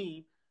about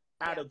me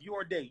out yeah. of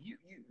your day.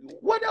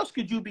 What else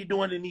could you be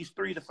doing in these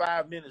 3 to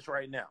 5 minutes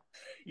right now?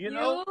 You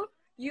know? you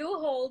you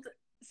hold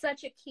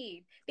such a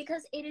key,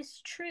 because it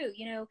is true.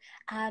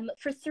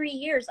 For 3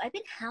 years I've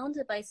been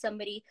hounded by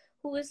somebody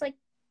who was like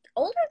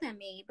older than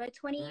me by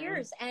 20 Mm-hmm.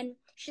 years, and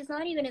she's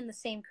not even in the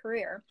same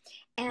career,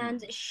 and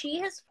Mm-hmm. she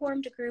has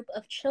formed a group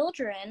of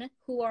children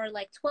who are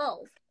like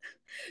 12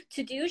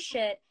 to do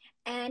shit,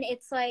 and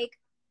it's like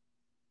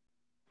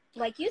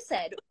you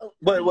said,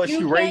 But what she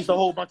you raised can't. a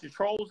whole bunch of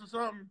trolls or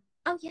something?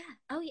 Oh yeah,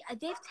 oh yeah,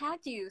 they've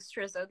tagged you,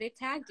 Strizzo. They've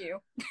tagged you.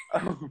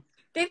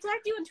 They've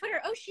tagged you on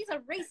Twitter. Oh, she's a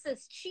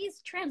racist.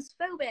 She's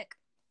transphobic.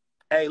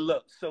 Hey,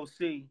 look. So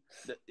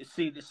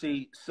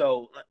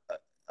So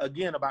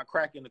again about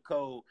cracking the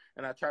code,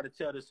 and I try to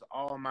tell this to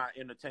all my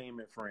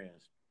entertainment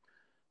friends.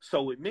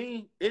 So with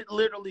me, it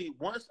literally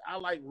once I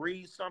like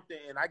read something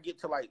and I get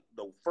to like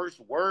the first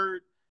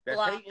word that's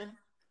Block. hating,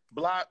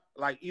 block,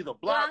 like either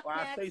block Block or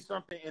I say next.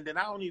 something and then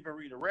I don't even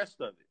read the rest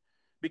of it.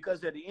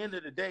 Because at the end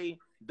of the day,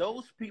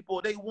 those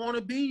people they want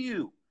to be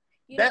you.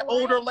 You know That what?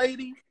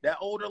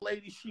 older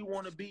lady, she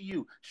want to be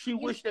you. She You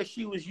wished that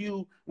she was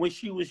you when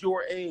she was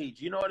your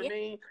age. You know what I yeah.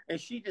 mean? And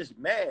she just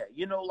mad.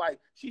 Like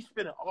she's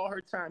spending all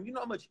her time. You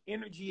know how much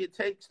energy it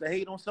takes to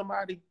hate on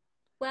somebody?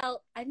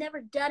 Well, I've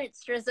never done it,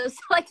 Strizzo, so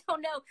I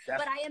don't know.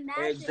 That's But I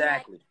imagine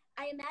that exactly.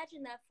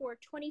 for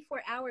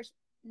 24 hours,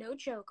 no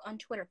joke, on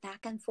Twitter,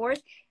 back and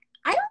forth.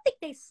 I don't think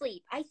they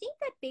sleep. I think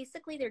that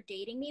basically they're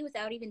dating me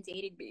without even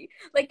dating me.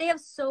 Like, they have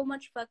so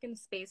much fucking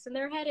space in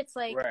their head. It's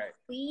like, Right.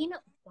 Queen,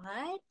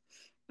 what?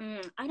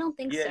 I don't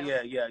think so.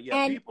 Yeah.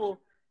 And People.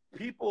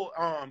 people,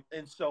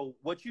 and so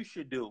what you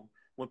should do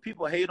when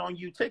people hate on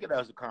you, take it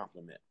as a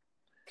compliment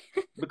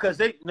because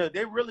they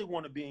really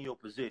want to be in your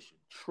position.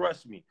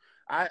 Trust me,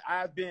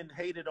 I've been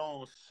hated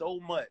on so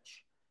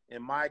much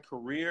in my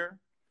career,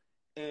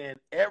 and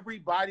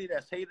everybody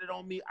that's hated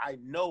on me, I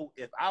know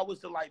if I was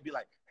to like be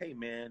like, hey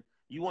man,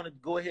 you want to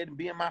go ahead and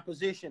be in my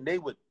position, they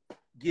would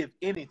give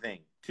anything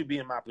to be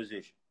in my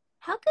position.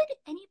 How could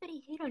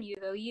anybody hate on you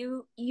though?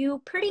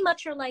 You pretty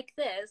much are like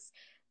this,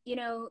 you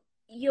know.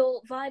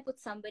 You'll vibe with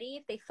somebody.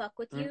 If they fuck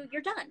with you,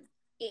 you're done.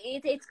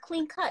 It's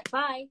clean cut.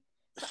 Bye.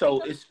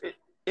 So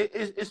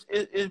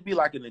it'd be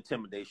like an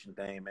intimidation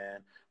thing, man.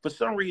 For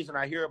some reason,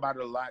 I hear about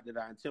it a lot that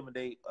I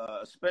intimidate,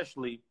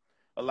 especially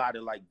a lot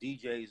of like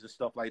DJs and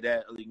stuff like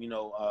that. You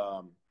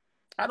know,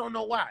 I don't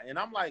know why. And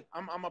I'm like,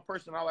 I'm a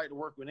person, I like to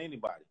work with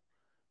anybody.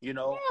 You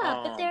know.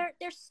 Yeah, but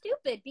they're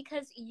stupid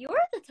because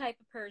you're the type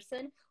of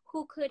person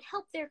who could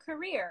help their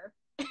career.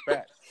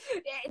 Facts.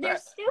 They're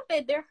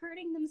stupid. They're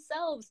hurting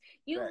themselves.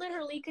 You Facts.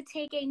 literally could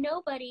take a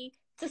nobody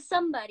to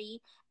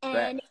somebody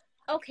and Facts.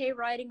 okay,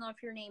 writing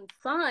off your name,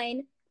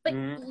 fine. But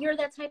you're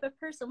that type of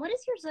person. What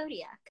is your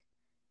zodiac?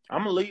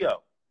 I'm a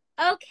Leo.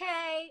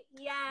 Okay,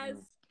 yes.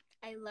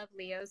 I love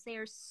Leos. They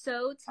are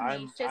so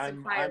tenacious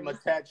and fiery. I'm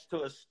attached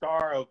to a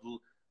star of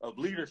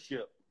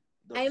leadership.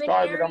 The I'm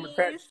star an that I'm Aries.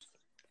 attached.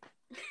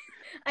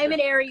 I'm an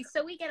Aries,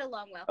 so we get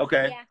along well.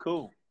 Okay, yeah.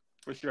 Cool.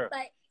 For sure.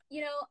 But,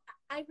 you know,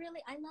 I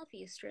love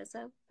you,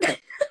 Strizzo.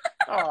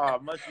 Oh,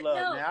 much love,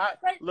 No, man.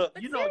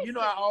 but You know,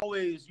 I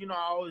always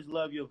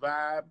love your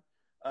vibe.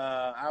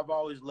 I've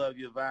always loved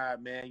your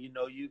vibe, man. You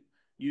know,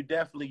 you're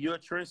a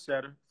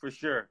trendsetter for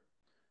sure.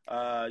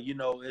 You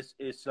know,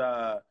 it's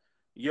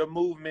your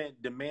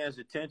movement demands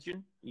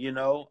attention. You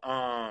know,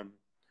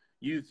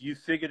 you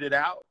figured it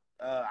out.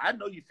 I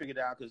know you figured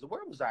it out because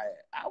where was I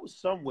at? I was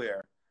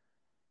somewhere.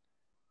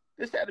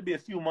 This had to be a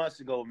few months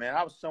ago, man.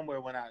 I was somewhere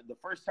when the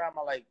first time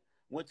I like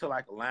went to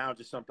like a lounge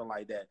or something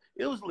like that.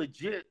 It was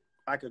legit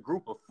like a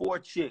group of 4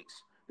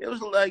 chicks. It was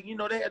like, you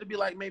know, they had to be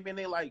like maybe in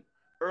their like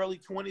early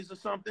 20s or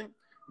something.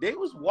 They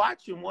was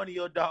watching one of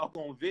your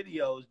doggone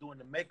videos doing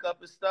the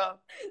makeup and stuff.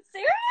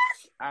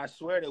 Serious? I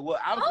swear they was.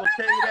 I was gonna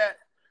tell you that.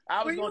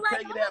 I was gonna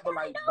tell you that, but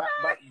like,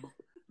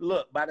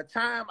 look, by the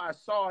time I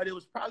saw it, it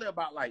was probably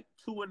about like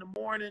 2 in the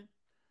morning.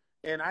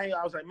 And I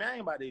was like, man, I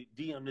ain't about to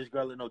DM this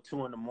girl at no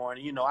 2 in the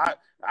morning. You know,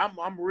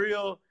 I'm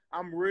real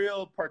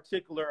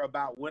particular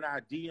about when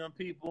I DM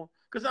people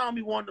because I don't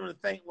be wanting them to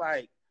think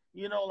like,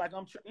 you know, like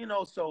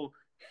so.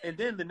 And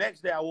then the next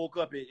day I woke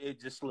up,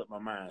 it just slipped my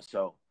mind.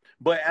 So,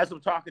 but as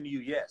I'm talking to you,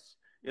 yes,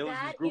 it was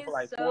this group of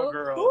like 4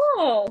 girls.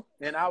 Cool.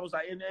 And I was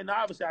like, and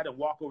obviously I didn't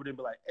walk over there and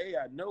be like, hey,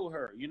 I know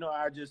her. You know,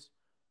 I just,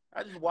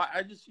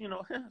 you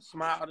know,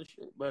 smiled and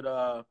shit. But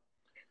I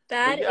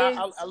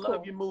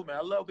love your movement.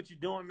 I love what you're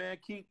doing, man.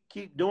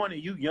 Keep doing it.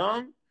 You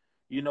young,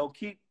 you know,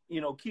 keep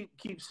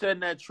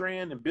setting that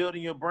trend and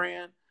building your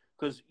brand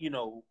because you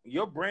know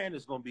your brand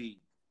is gonna be,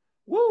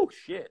 woo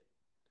shit.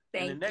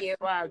 In the next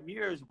 5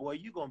 years, boy,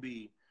 you're gonna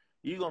be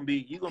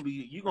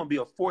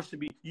a force to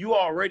be. You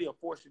already a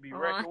force to be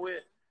reckoned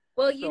with.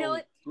 Well, you know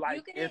what?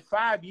 Like in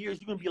 5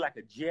 years, you're gonna be like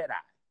a Jedi.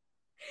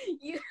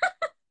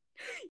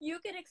 You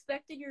can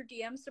expect in your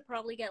DMs to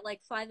probably get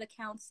like 5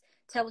 accounts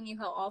telling you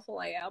how awful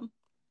I am.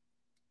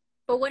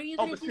 But what are you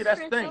going to do? See, that's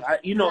the thing.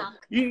 You know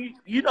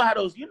how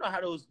those.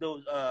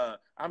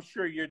 I'm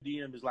sure your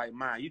DM is like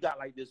mine. You got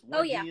like this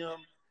one DM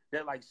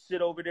that like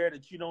sit over there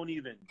that you don't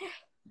even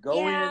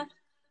go in.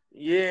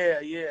 Yeah.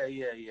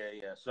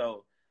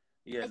 So,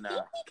 yeah, I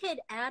think we could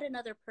add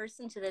another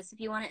person to this if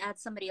you want to add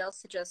somebody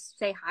else to just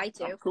say hi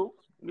to. I'm cool.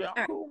 Yeah,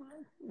 I'm cool,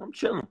 man. I'm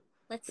chilling.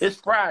 It's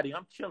Friday.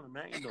 I'm chilling,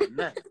 man. Ain't doing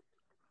nothing.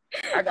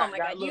 I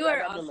got you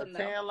are awesome, the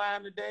tan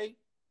line today.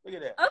 Look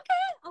at that.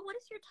 Okay. Oh, what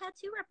does your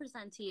tattoo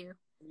represent to you?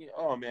 Yeah.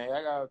 Oh man,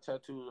 I got a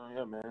tattoo on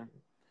here, man.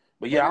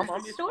 But yeah, I'm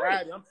just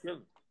Friday. I'm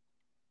chilling.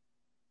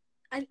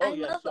 I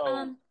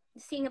love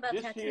seeing about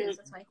tattoos.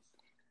 That's why.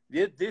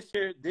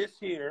 This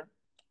here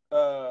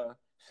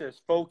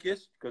says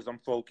focus because I'm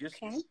focused.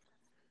 Okay.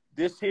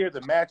 This here,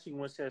 the matching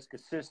one says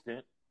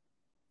consistent.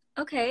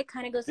 Okay, it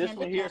kind of goes hand in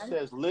hand. This one here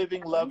says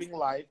living, loving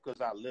life because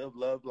I live,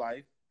 love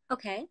life.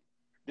 Okay.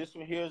 This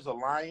one here is a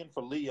lion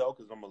for Leo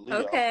because I'm a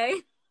Leo. Okay.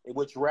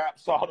 Which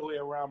wraps all the way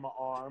around my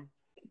arm.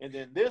 And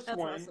then this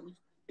one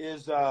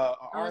is an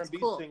R&B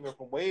singer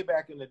from way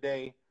back in the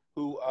day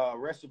who,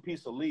 rest in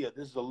peace, Aaliyah.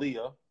 This is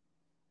Aaliyah.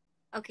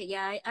 Okay,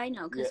 yeah, I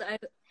know because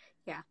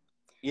Yeah.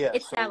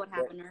 It's sad what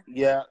happened to her.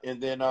 Yeah,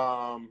 and then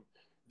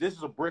this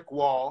is a brick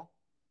wall,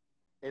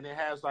 and it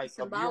has like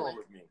a mural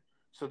of me.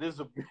 So this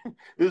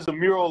is a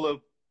mural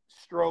of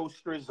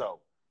Strizzo.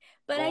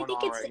 But I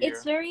think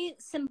it's very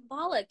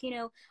symbolic. You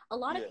know, a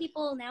lot of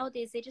people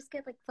nowadays, they just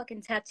get like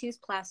fucking tattoos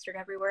plastered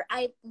everywhere.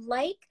 I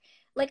like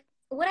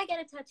would I get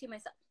a tattoo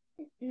myself?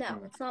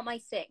 No, it's not my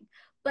thing.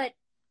 But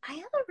I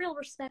have a real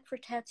respect for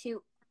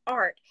tattoo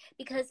art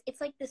because it's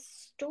like this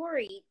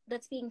story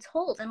that's being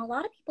told, and a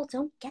lot of people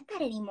don't get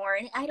that anymore,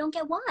 and I don't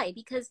get why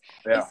because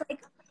it's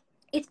like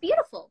it's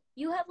beautiful.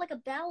 You have like a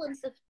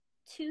balance of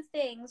two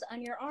things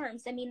on your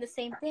arms that mean the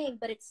same thing,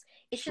 but it's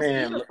just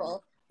Man,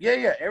 beautiful.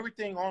 yeah.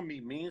 Everything on me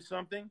means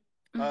something.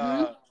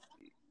 Mm-hmm.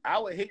 I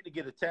would hate to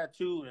get a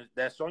tattoo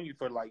that's on you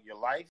for like your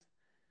life,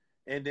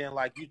 and then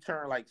like you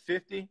turn like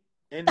 50,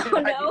 and then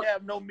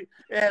like no.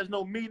 it has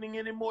no meaning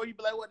anymore. You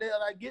be like, what the hell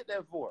did I get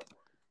that for?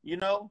 You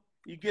know,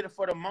 you get it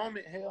for the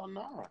moment. Hell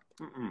no.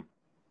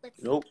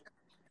 Nope.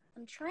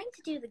 I'm trying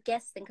to do the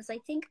guess thing because I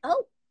think,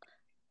 oh,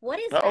 what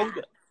is Oh,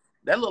 that?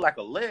 that looked like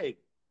a leg.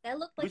 That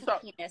looked like a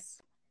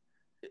penis.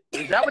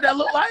 Is that what that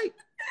looked like?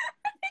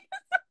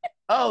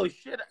 Oh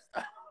shit!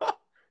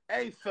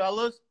 Hey,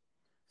 fellas,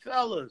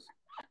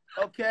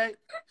 okay,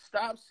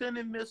 stop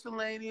sending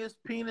miscellaneous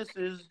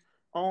penises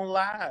on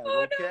live.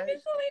 Oh okay? no,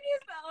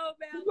 miscellaneous. Oh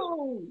man.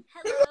 Hello.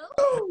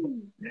 Hello.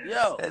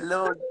 Yo.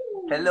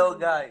 Hello,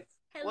 guys.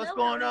 Hello. What's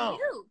going how are on?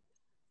 you?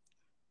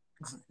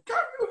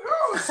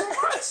 So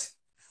much.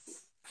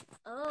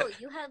 Oh,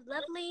 you have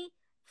lovely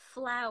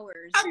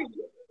flowers. Yeah,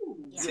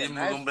 Sí,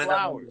 nice muy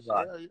flowers.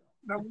 completamente.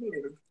 Yeah.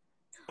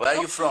 Where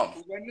are you from?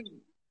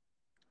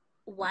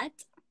 What?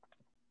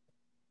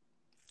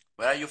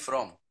 Where are you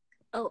from?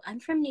 Oh, I'm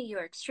from New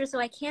York, sure, so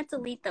I can't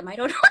delete them. I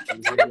don't know what to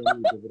do.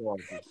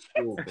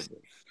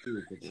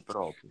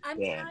 I'm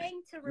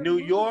trying to remove New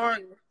York.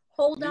 you.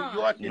 Hold New on.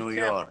 York and New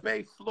Tampa York.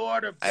 Bay,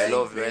 Florida. I Baby.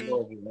 love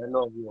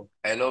you.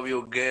 I love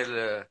you,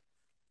 girl.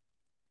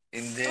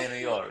 In the New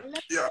York.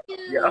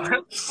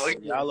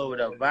 Y'all over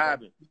there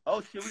vibing. Oh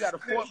shit, we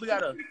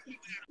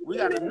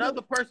got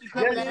another person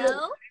coming in.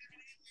 Hello?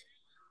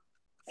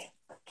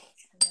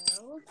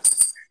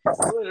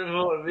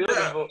 Hello?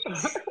 Beautiful.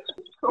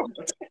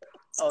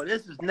 Oh,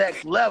 this is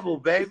next level,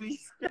 baby.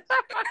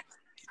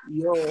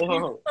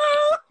 Yo,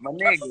 my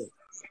nigga.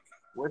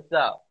 What's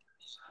up?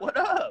 What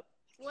up?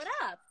 What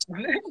up?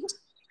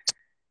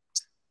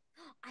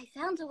 I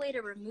found a way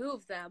to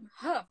remove them.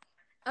 Huh.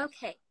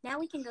 Okay, now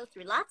we can go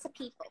through lots of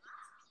people.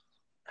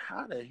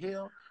 How the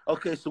hell?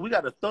 Okay, so we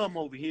got a thumb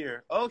over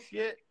here. Oh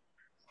shit.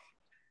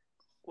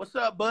 What's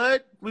up,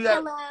 bud? We got.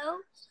 Hello?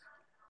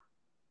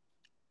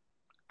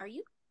 Are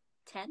you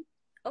 10?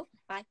 Oh,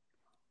 bye.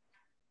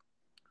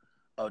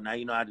 Oh, now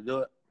you know how to do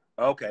it?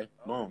 Okay.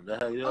 Boom.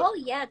 That's how you do it? Oh,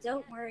 yeah,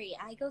 don't worry.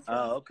 I go through.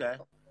 Oh, okay.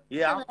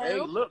 Yeah. Hey,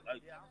 Hello? look.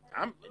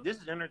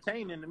 This is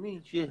entertaining to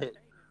me. Shit.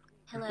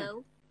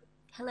 Hello?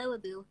 Hello,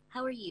 Abu.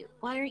 How are you?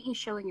 Why aren't you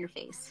showing your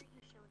face?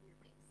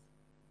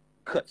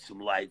 Cut some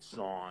lights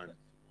on.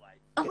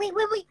 Oh,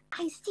 wait.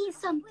 I see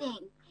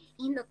something.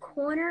 In the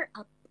corner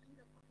of...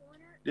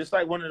 Just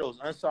like one of those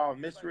unsolved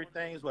mystery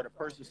things where the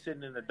person's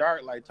sitting in the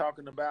dark, like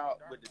talking about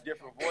with a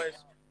different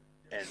voice,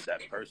 and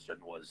that person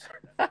was.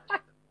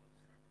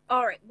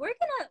 All right, we're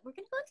gonna go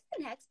to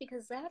the next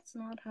because that's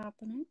not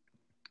happening.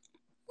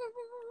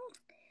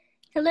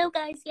 Hello,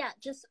 guys. Yeah,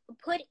 just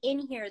put in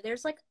here.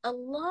 There's like a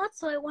lot,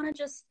 so I want to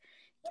just,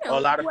 a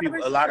lot of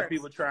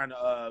people trying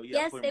to.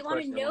 Yes, they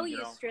want to know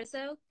you,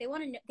 Strisso. They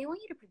want you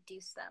to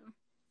produce them.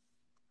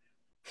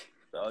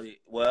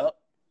 Well.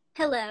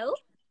 Hello.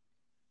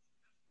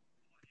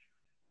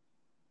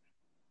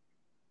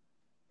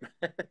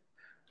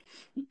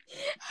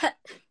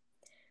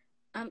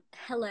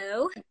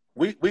 Hello.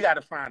 We got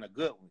to find a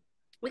good one.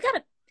 We got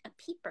a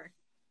peeper.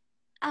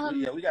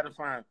 Yeah, we got to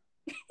find.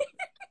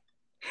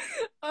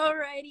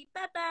 Alrighty,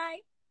 bye.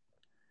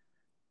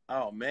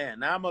 Oh man,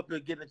 now I'm up here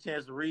getting a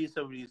chance to read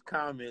some of these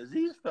comments.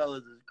 These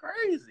fellas is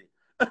crazy.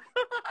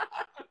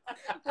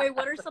 Wait,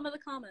 what are some of the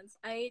comments?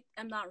 I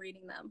am not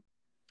reading them.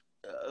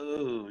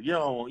 Oh, you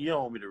don't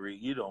want me to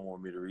read. You don't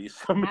want me to read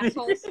some of these.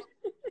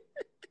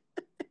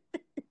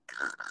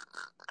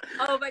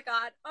 Oh my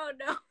god. Oh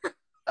no.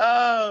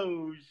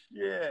 Oh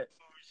shit.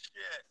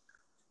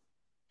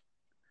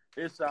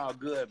 It's all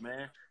good,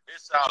 man.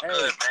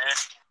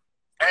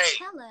 Hey.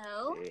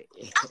 Hello. Hello.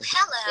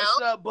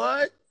 What's up,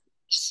 bud?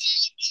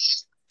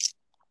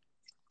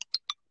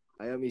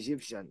 I am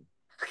Egyptian.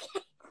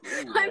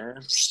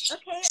 I'm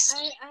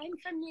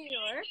from New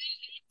York.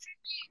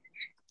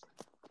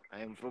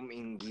 I am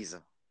from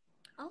Giza.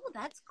 Oh,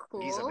 that's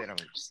cool. Giza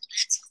Pyramid.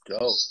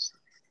 Go.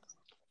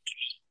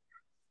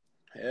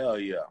 Hell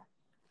yeah.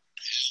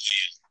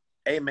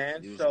 Hey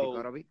man, so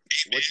what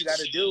you got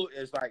to do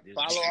is like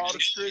follow all the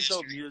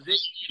Strizzo music,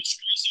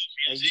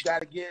 and you got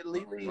to get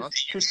Lily's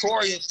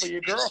tutorials for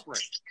your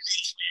girlfriend.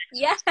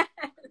 Yeah.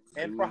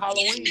 And for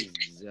Halloween.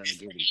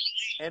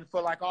 And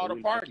for like all the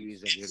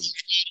parties.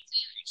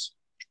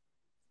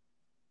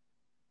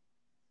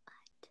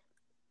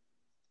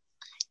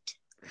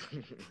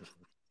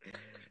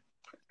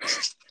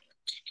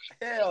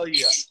 Hell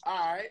yeah.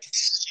 All right.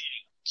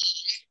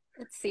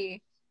 Let's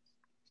see.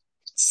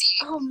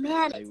 Oh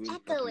man, it's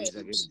echoing.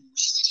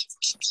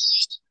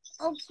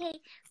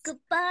 Okay,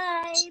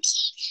 goodbye.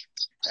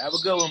 Have a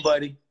good one,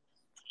 buddy.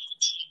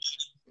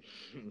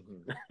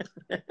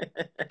 I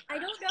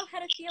don't know how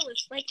to feel.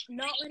 It's like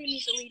not letting me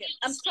delete him.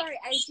 I'm sorry.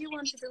 I do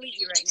want to delete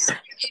you right now.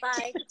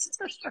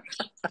 Goodbye.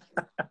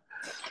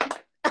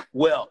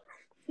 Well,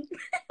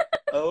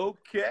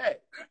 okay.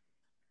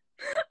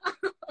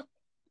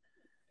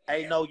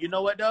 Hey, no, you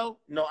know what though?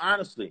 No,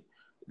 honestly,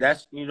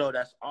 that's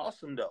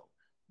awesome though.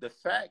 the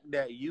fact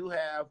that you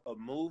have a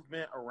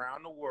movement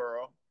around the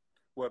world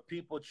where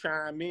people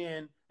chime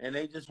in and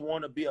they just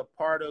want to be a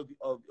part of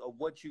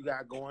what you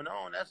got going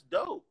on, that's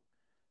dope.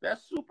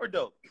 That's super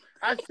dope.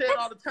 I say it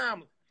all the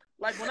time.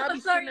 Like when I be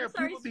sitting there,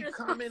 people be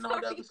commenting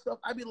on the other stuff.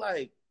 I be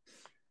like,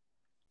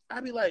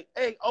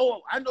 hey,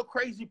 oh, I know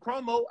Crazy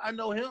Promo. I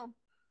know him.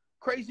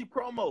 Crazy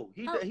Promo.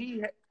 He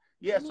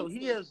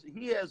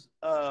has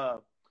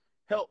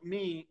helped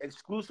me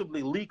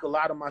exclusively leak a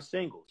lot of my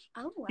singles.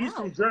 Oh, wow. He's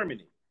from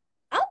Germany.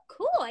 Oh,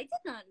 cool. I did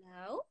not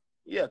know.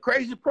 Yeah,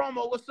 Crazy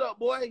Promo. What's up,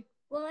 boy?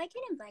 Well, I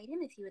can invite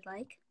him if you would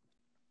like.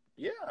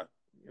 Yeah,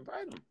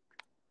 invite him.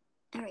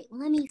 All right,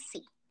 let me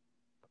see.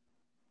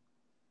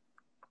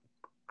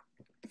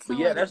 But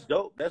yeah, that's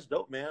dope. That's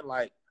dope, man.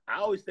 Like, I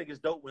always think it's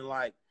dope when,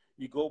 like,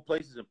 you go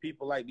places and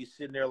people, like, be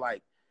sitting there,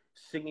 like,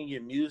 singing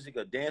your music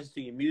or dancing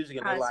to your music,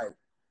 and they're like,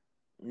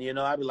 you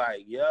know, I'd be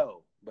like,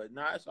 yo. But,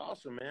 nah, it's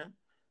awesome, man.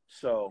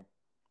 So,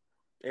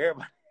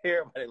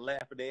 everybody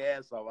laughing their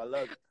ass off. I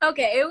love it.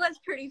 Okay, it was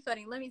pretty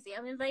funny. Let me see.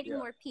 I'm inviting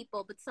more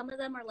people, but some of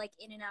them are, like,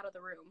 in and out of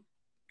the room.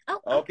 Oh,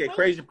 okay.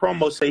 Crazy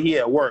Promo say he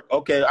at work.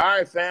 Okay, all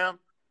right, fam.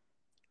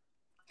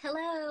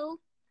 Hello.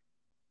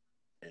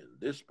 And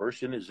this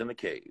person is in a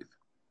cave.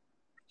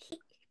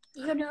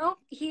 You know,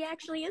 he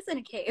actually is in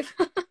a cave.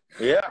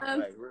 Yeah.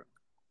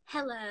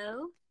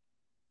 Hello.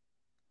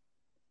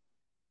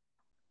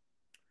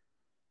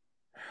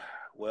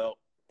 Well,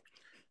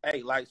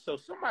 hey, like, so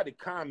somebody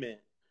comment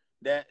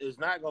that is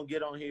not going to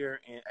get on here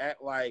and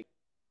act like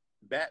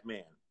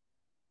Batman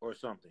or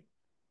something.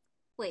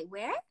 Wait,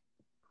 where?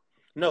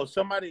 No,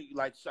 somebody,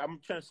 like, I'm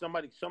trying,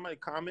 somebody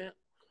comment,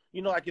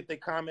 you know, like if they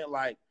comment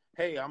like,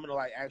 hey, I'm going to,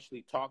 like,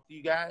 actually talk to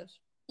you guys.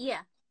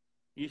 Yeah.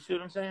 You see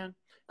what I'm saying?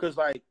 Because,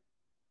 like,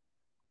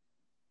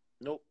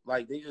 nope,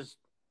 like, they just,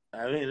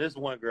 I mean, this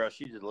one girl,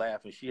 she just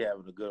laughing. She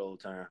having a good old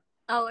time.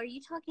 Oh, are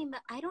you talking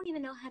about, I don't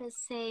even know how to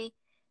say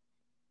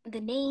the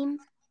name.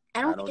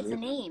 I don't think it's a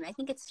name. I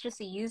think it's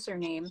just a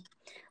username.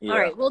 Yeah. All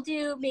right, we'll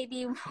do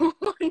maybe one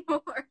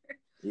more.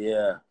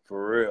 Yeah,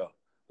 for real.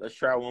 Let's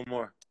try one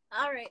more.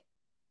 All right,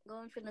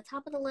 going from the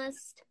top of the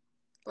list.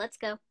 Let's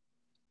go.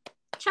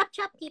 Chop,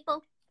 chop,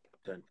 people.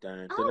 Dun,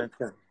 dun, dun, dun,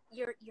 dun.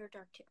 You're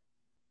dark too.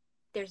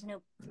 There's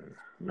no. Right.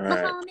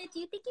 Muhammad, do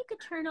you think you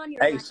could turn on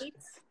your lights?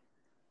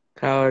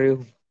 How are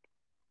you?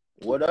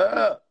 What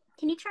up?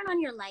 Can you turn on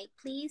your light,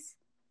 please?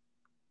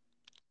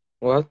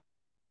 What?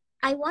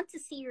 I want to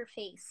see your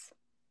face.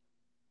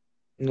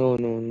 No.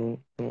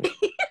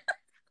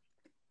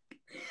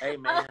 Hey,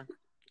 man.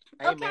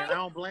 Hey, man, I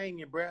don't blame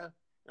you, bro.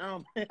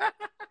 No.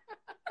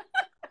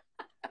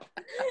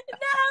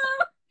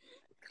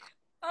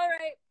 All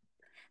right.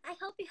 I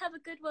hope you have a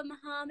good one,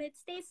 Muhammad.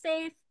 Stay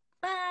safe.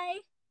 Bye.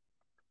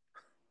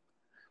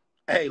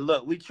 Hey,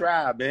 look, we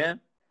tried, man.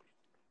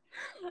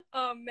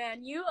 Oh,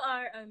 man, you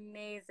are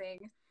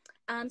amazing.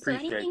 So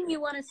anything you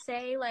want to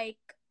say, like,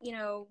 you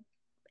know,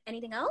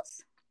 anything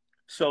else?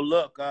 So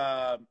look,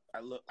 I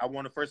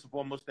want to first and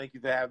foremost thank you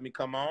for having me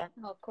come on.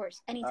 Oh, of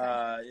course,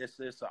 anytime. It's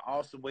an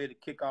awesome way to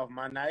kick off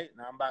my night,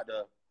 and I'm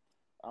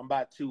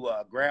about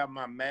to grab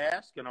my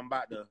mask, and I'm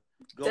about to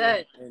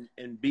go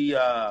and be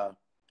kind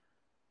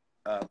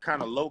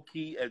of low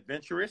key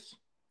adventurous.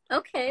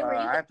 Okay.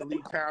 I have to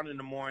leave town in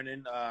the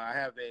morning. I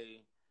have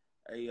a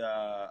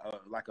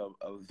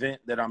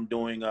event that I'm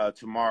doing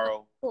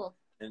tomorrow. Cool.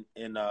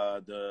 In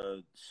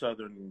the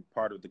southern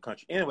part of the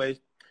country.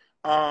 Anyways.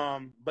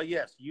 But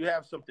yes, you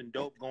have something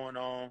dope going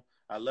on.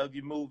 I love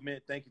your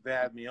movement. Thank you for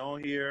having me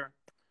on here.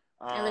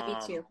 I love you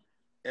too.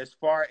 As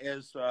far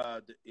as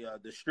the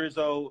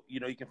Strizzo, you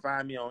know, you can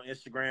find me on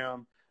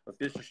Instagram,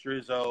 official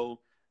Strizzo,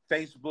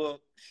 Facebook,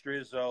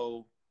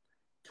 Strizzo,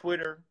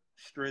 Twitter,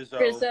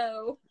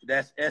 Strizzo.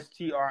 That's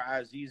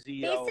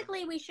STRIZZO.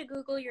 Basically, we should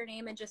Google your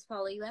name and just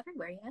follow you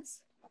everywhere.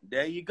 Yes.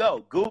 There you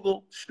go.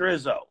 Google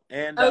Strizzo,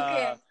 and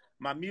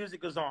my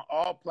music is on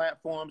all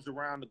platforms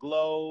around the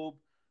globe.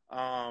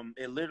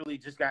 It literally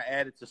just got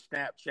added to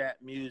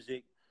Snapchat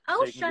Music.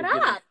 Oh, so shut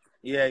up.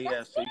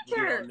 Yeah. So you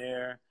can get on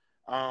there.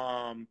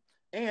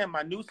 And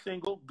my new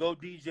single, Go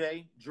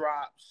DJ,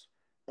 drops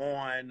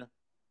on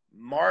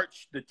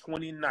March the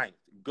 29th.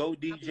 Go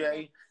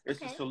DJ.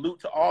 It's a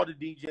salute to all the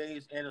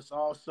DJs, and it's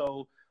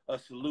also a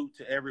salute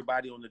to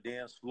everybody on the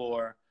dance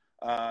floor.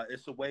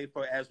 It's a way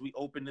for, as we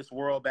open this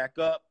world back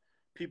up,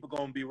 people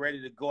going to be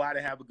ready to go out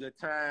and have a good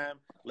time.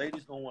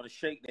 Ladies going to want to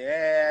shake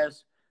their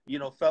ass. You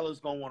know, fellas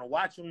going to want to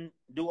watch them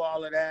do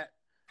all of that.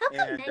 How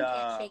come men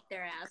can't shake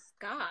their ass?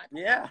 God.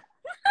 Yeah.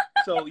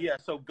 So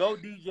Go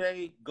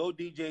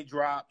DJ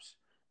drops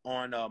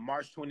on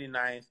March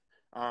 29th.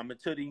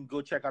 Until then, you can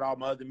go check out all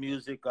my other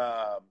music.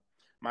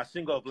 My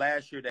single of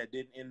last year that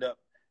didn't end up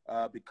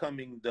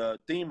becoming the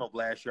theme of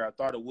last year. I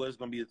thought it was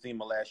going to be the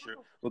theme of last year.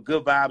 But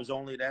Good Vibes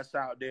Only, that's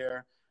out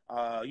there.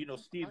 You know,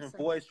 Stephen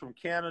Voice from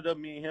Canada,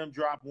 me and him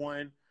dropped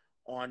one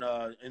on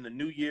in the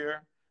new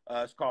year.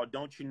 It's called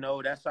Don't You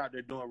Know. That's out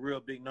there doing real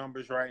big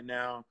numbers right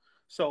now.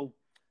 So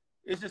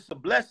it's just a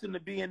blessing to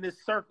be in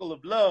this circle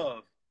of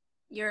love.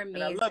 You're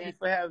amazing. And I love you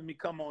for having me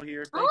come on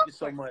here. Thank you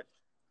so much.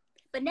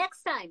 But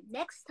next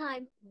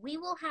time, we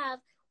will have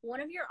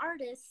one of your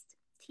artists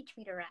teach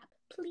me to rap,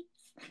 please.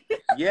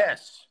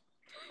 Yes.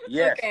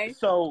 Yes. Okay.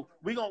 So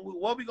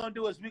what we're gonna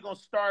do is we're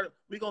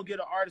gonna get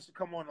an artist to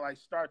come on and like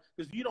start,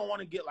 because you don't want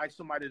to get like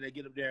somebody that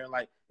get up there and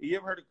like, you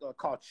ever heard of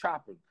called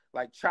chopping?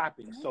 Like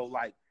chopping. Mm-hmm. So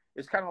like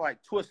it's kind of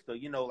like Twister,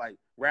 you know, like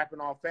rapping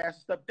all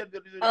fast and stuff.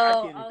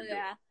 Oh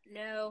yeah.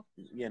 No.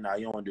 You know,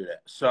 you don't want to do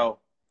that. So,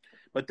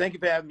 but thank you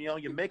for having me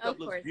on. Your makeup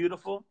looks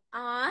beautiful.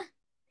 Well,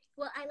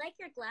 I like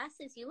your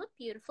glasses. You look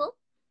beautiful.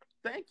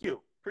 Thank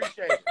you.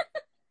 Appreciate it.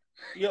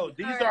 Yo,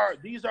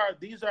 these are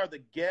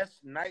the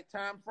guest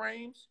nighttime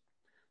frames.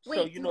 Wait,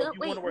 so you know, if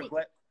you want to wear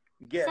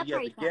glasses,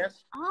 the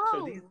guests. Oh.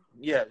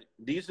 So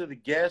these are the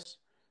guest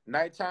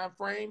nighttime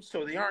frames.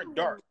 So they aren't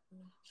dark.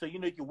 So you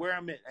know, you can wear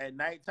them at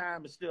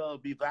nighttime and still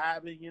be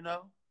vibing. You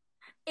know.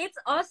 It's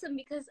awesome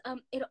because I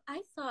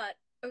thought,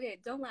 okay,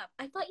 don't laugh.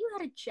 I thought you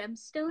had a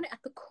gemstone at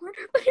the corner,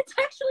 but it's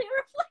actually a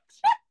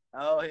reflection.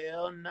 Oh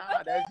hell no!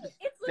 Nah. Okay.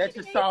 That's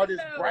just all this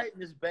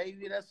brightness,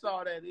 baby. That's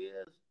all that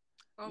is.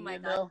 Oh my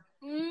god.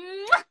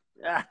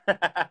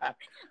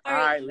 All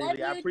right,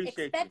 Lily, I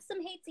appreciate Expect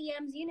some hate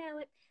DMs, you know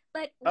it.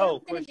 But what I'm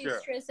gonna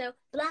do, so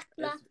black.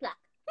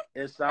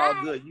 It's all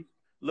good.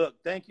 Look,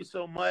 thank you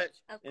so much.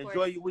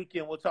 Enjoy your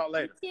weekend. We'll talk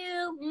later. You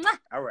too. Mwah.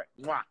 All right.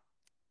 Mwah.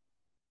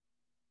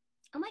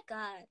 Oh my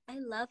god, I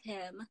love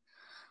him.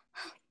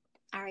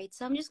 All right,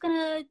 so I'm just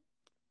gonna,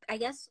 I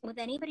guess, with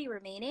anybody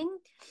remaining,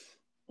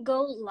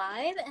 go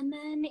live, and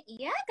then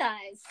yeah,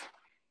 guys.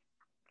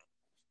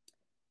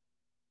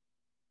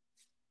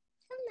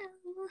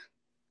 Hello.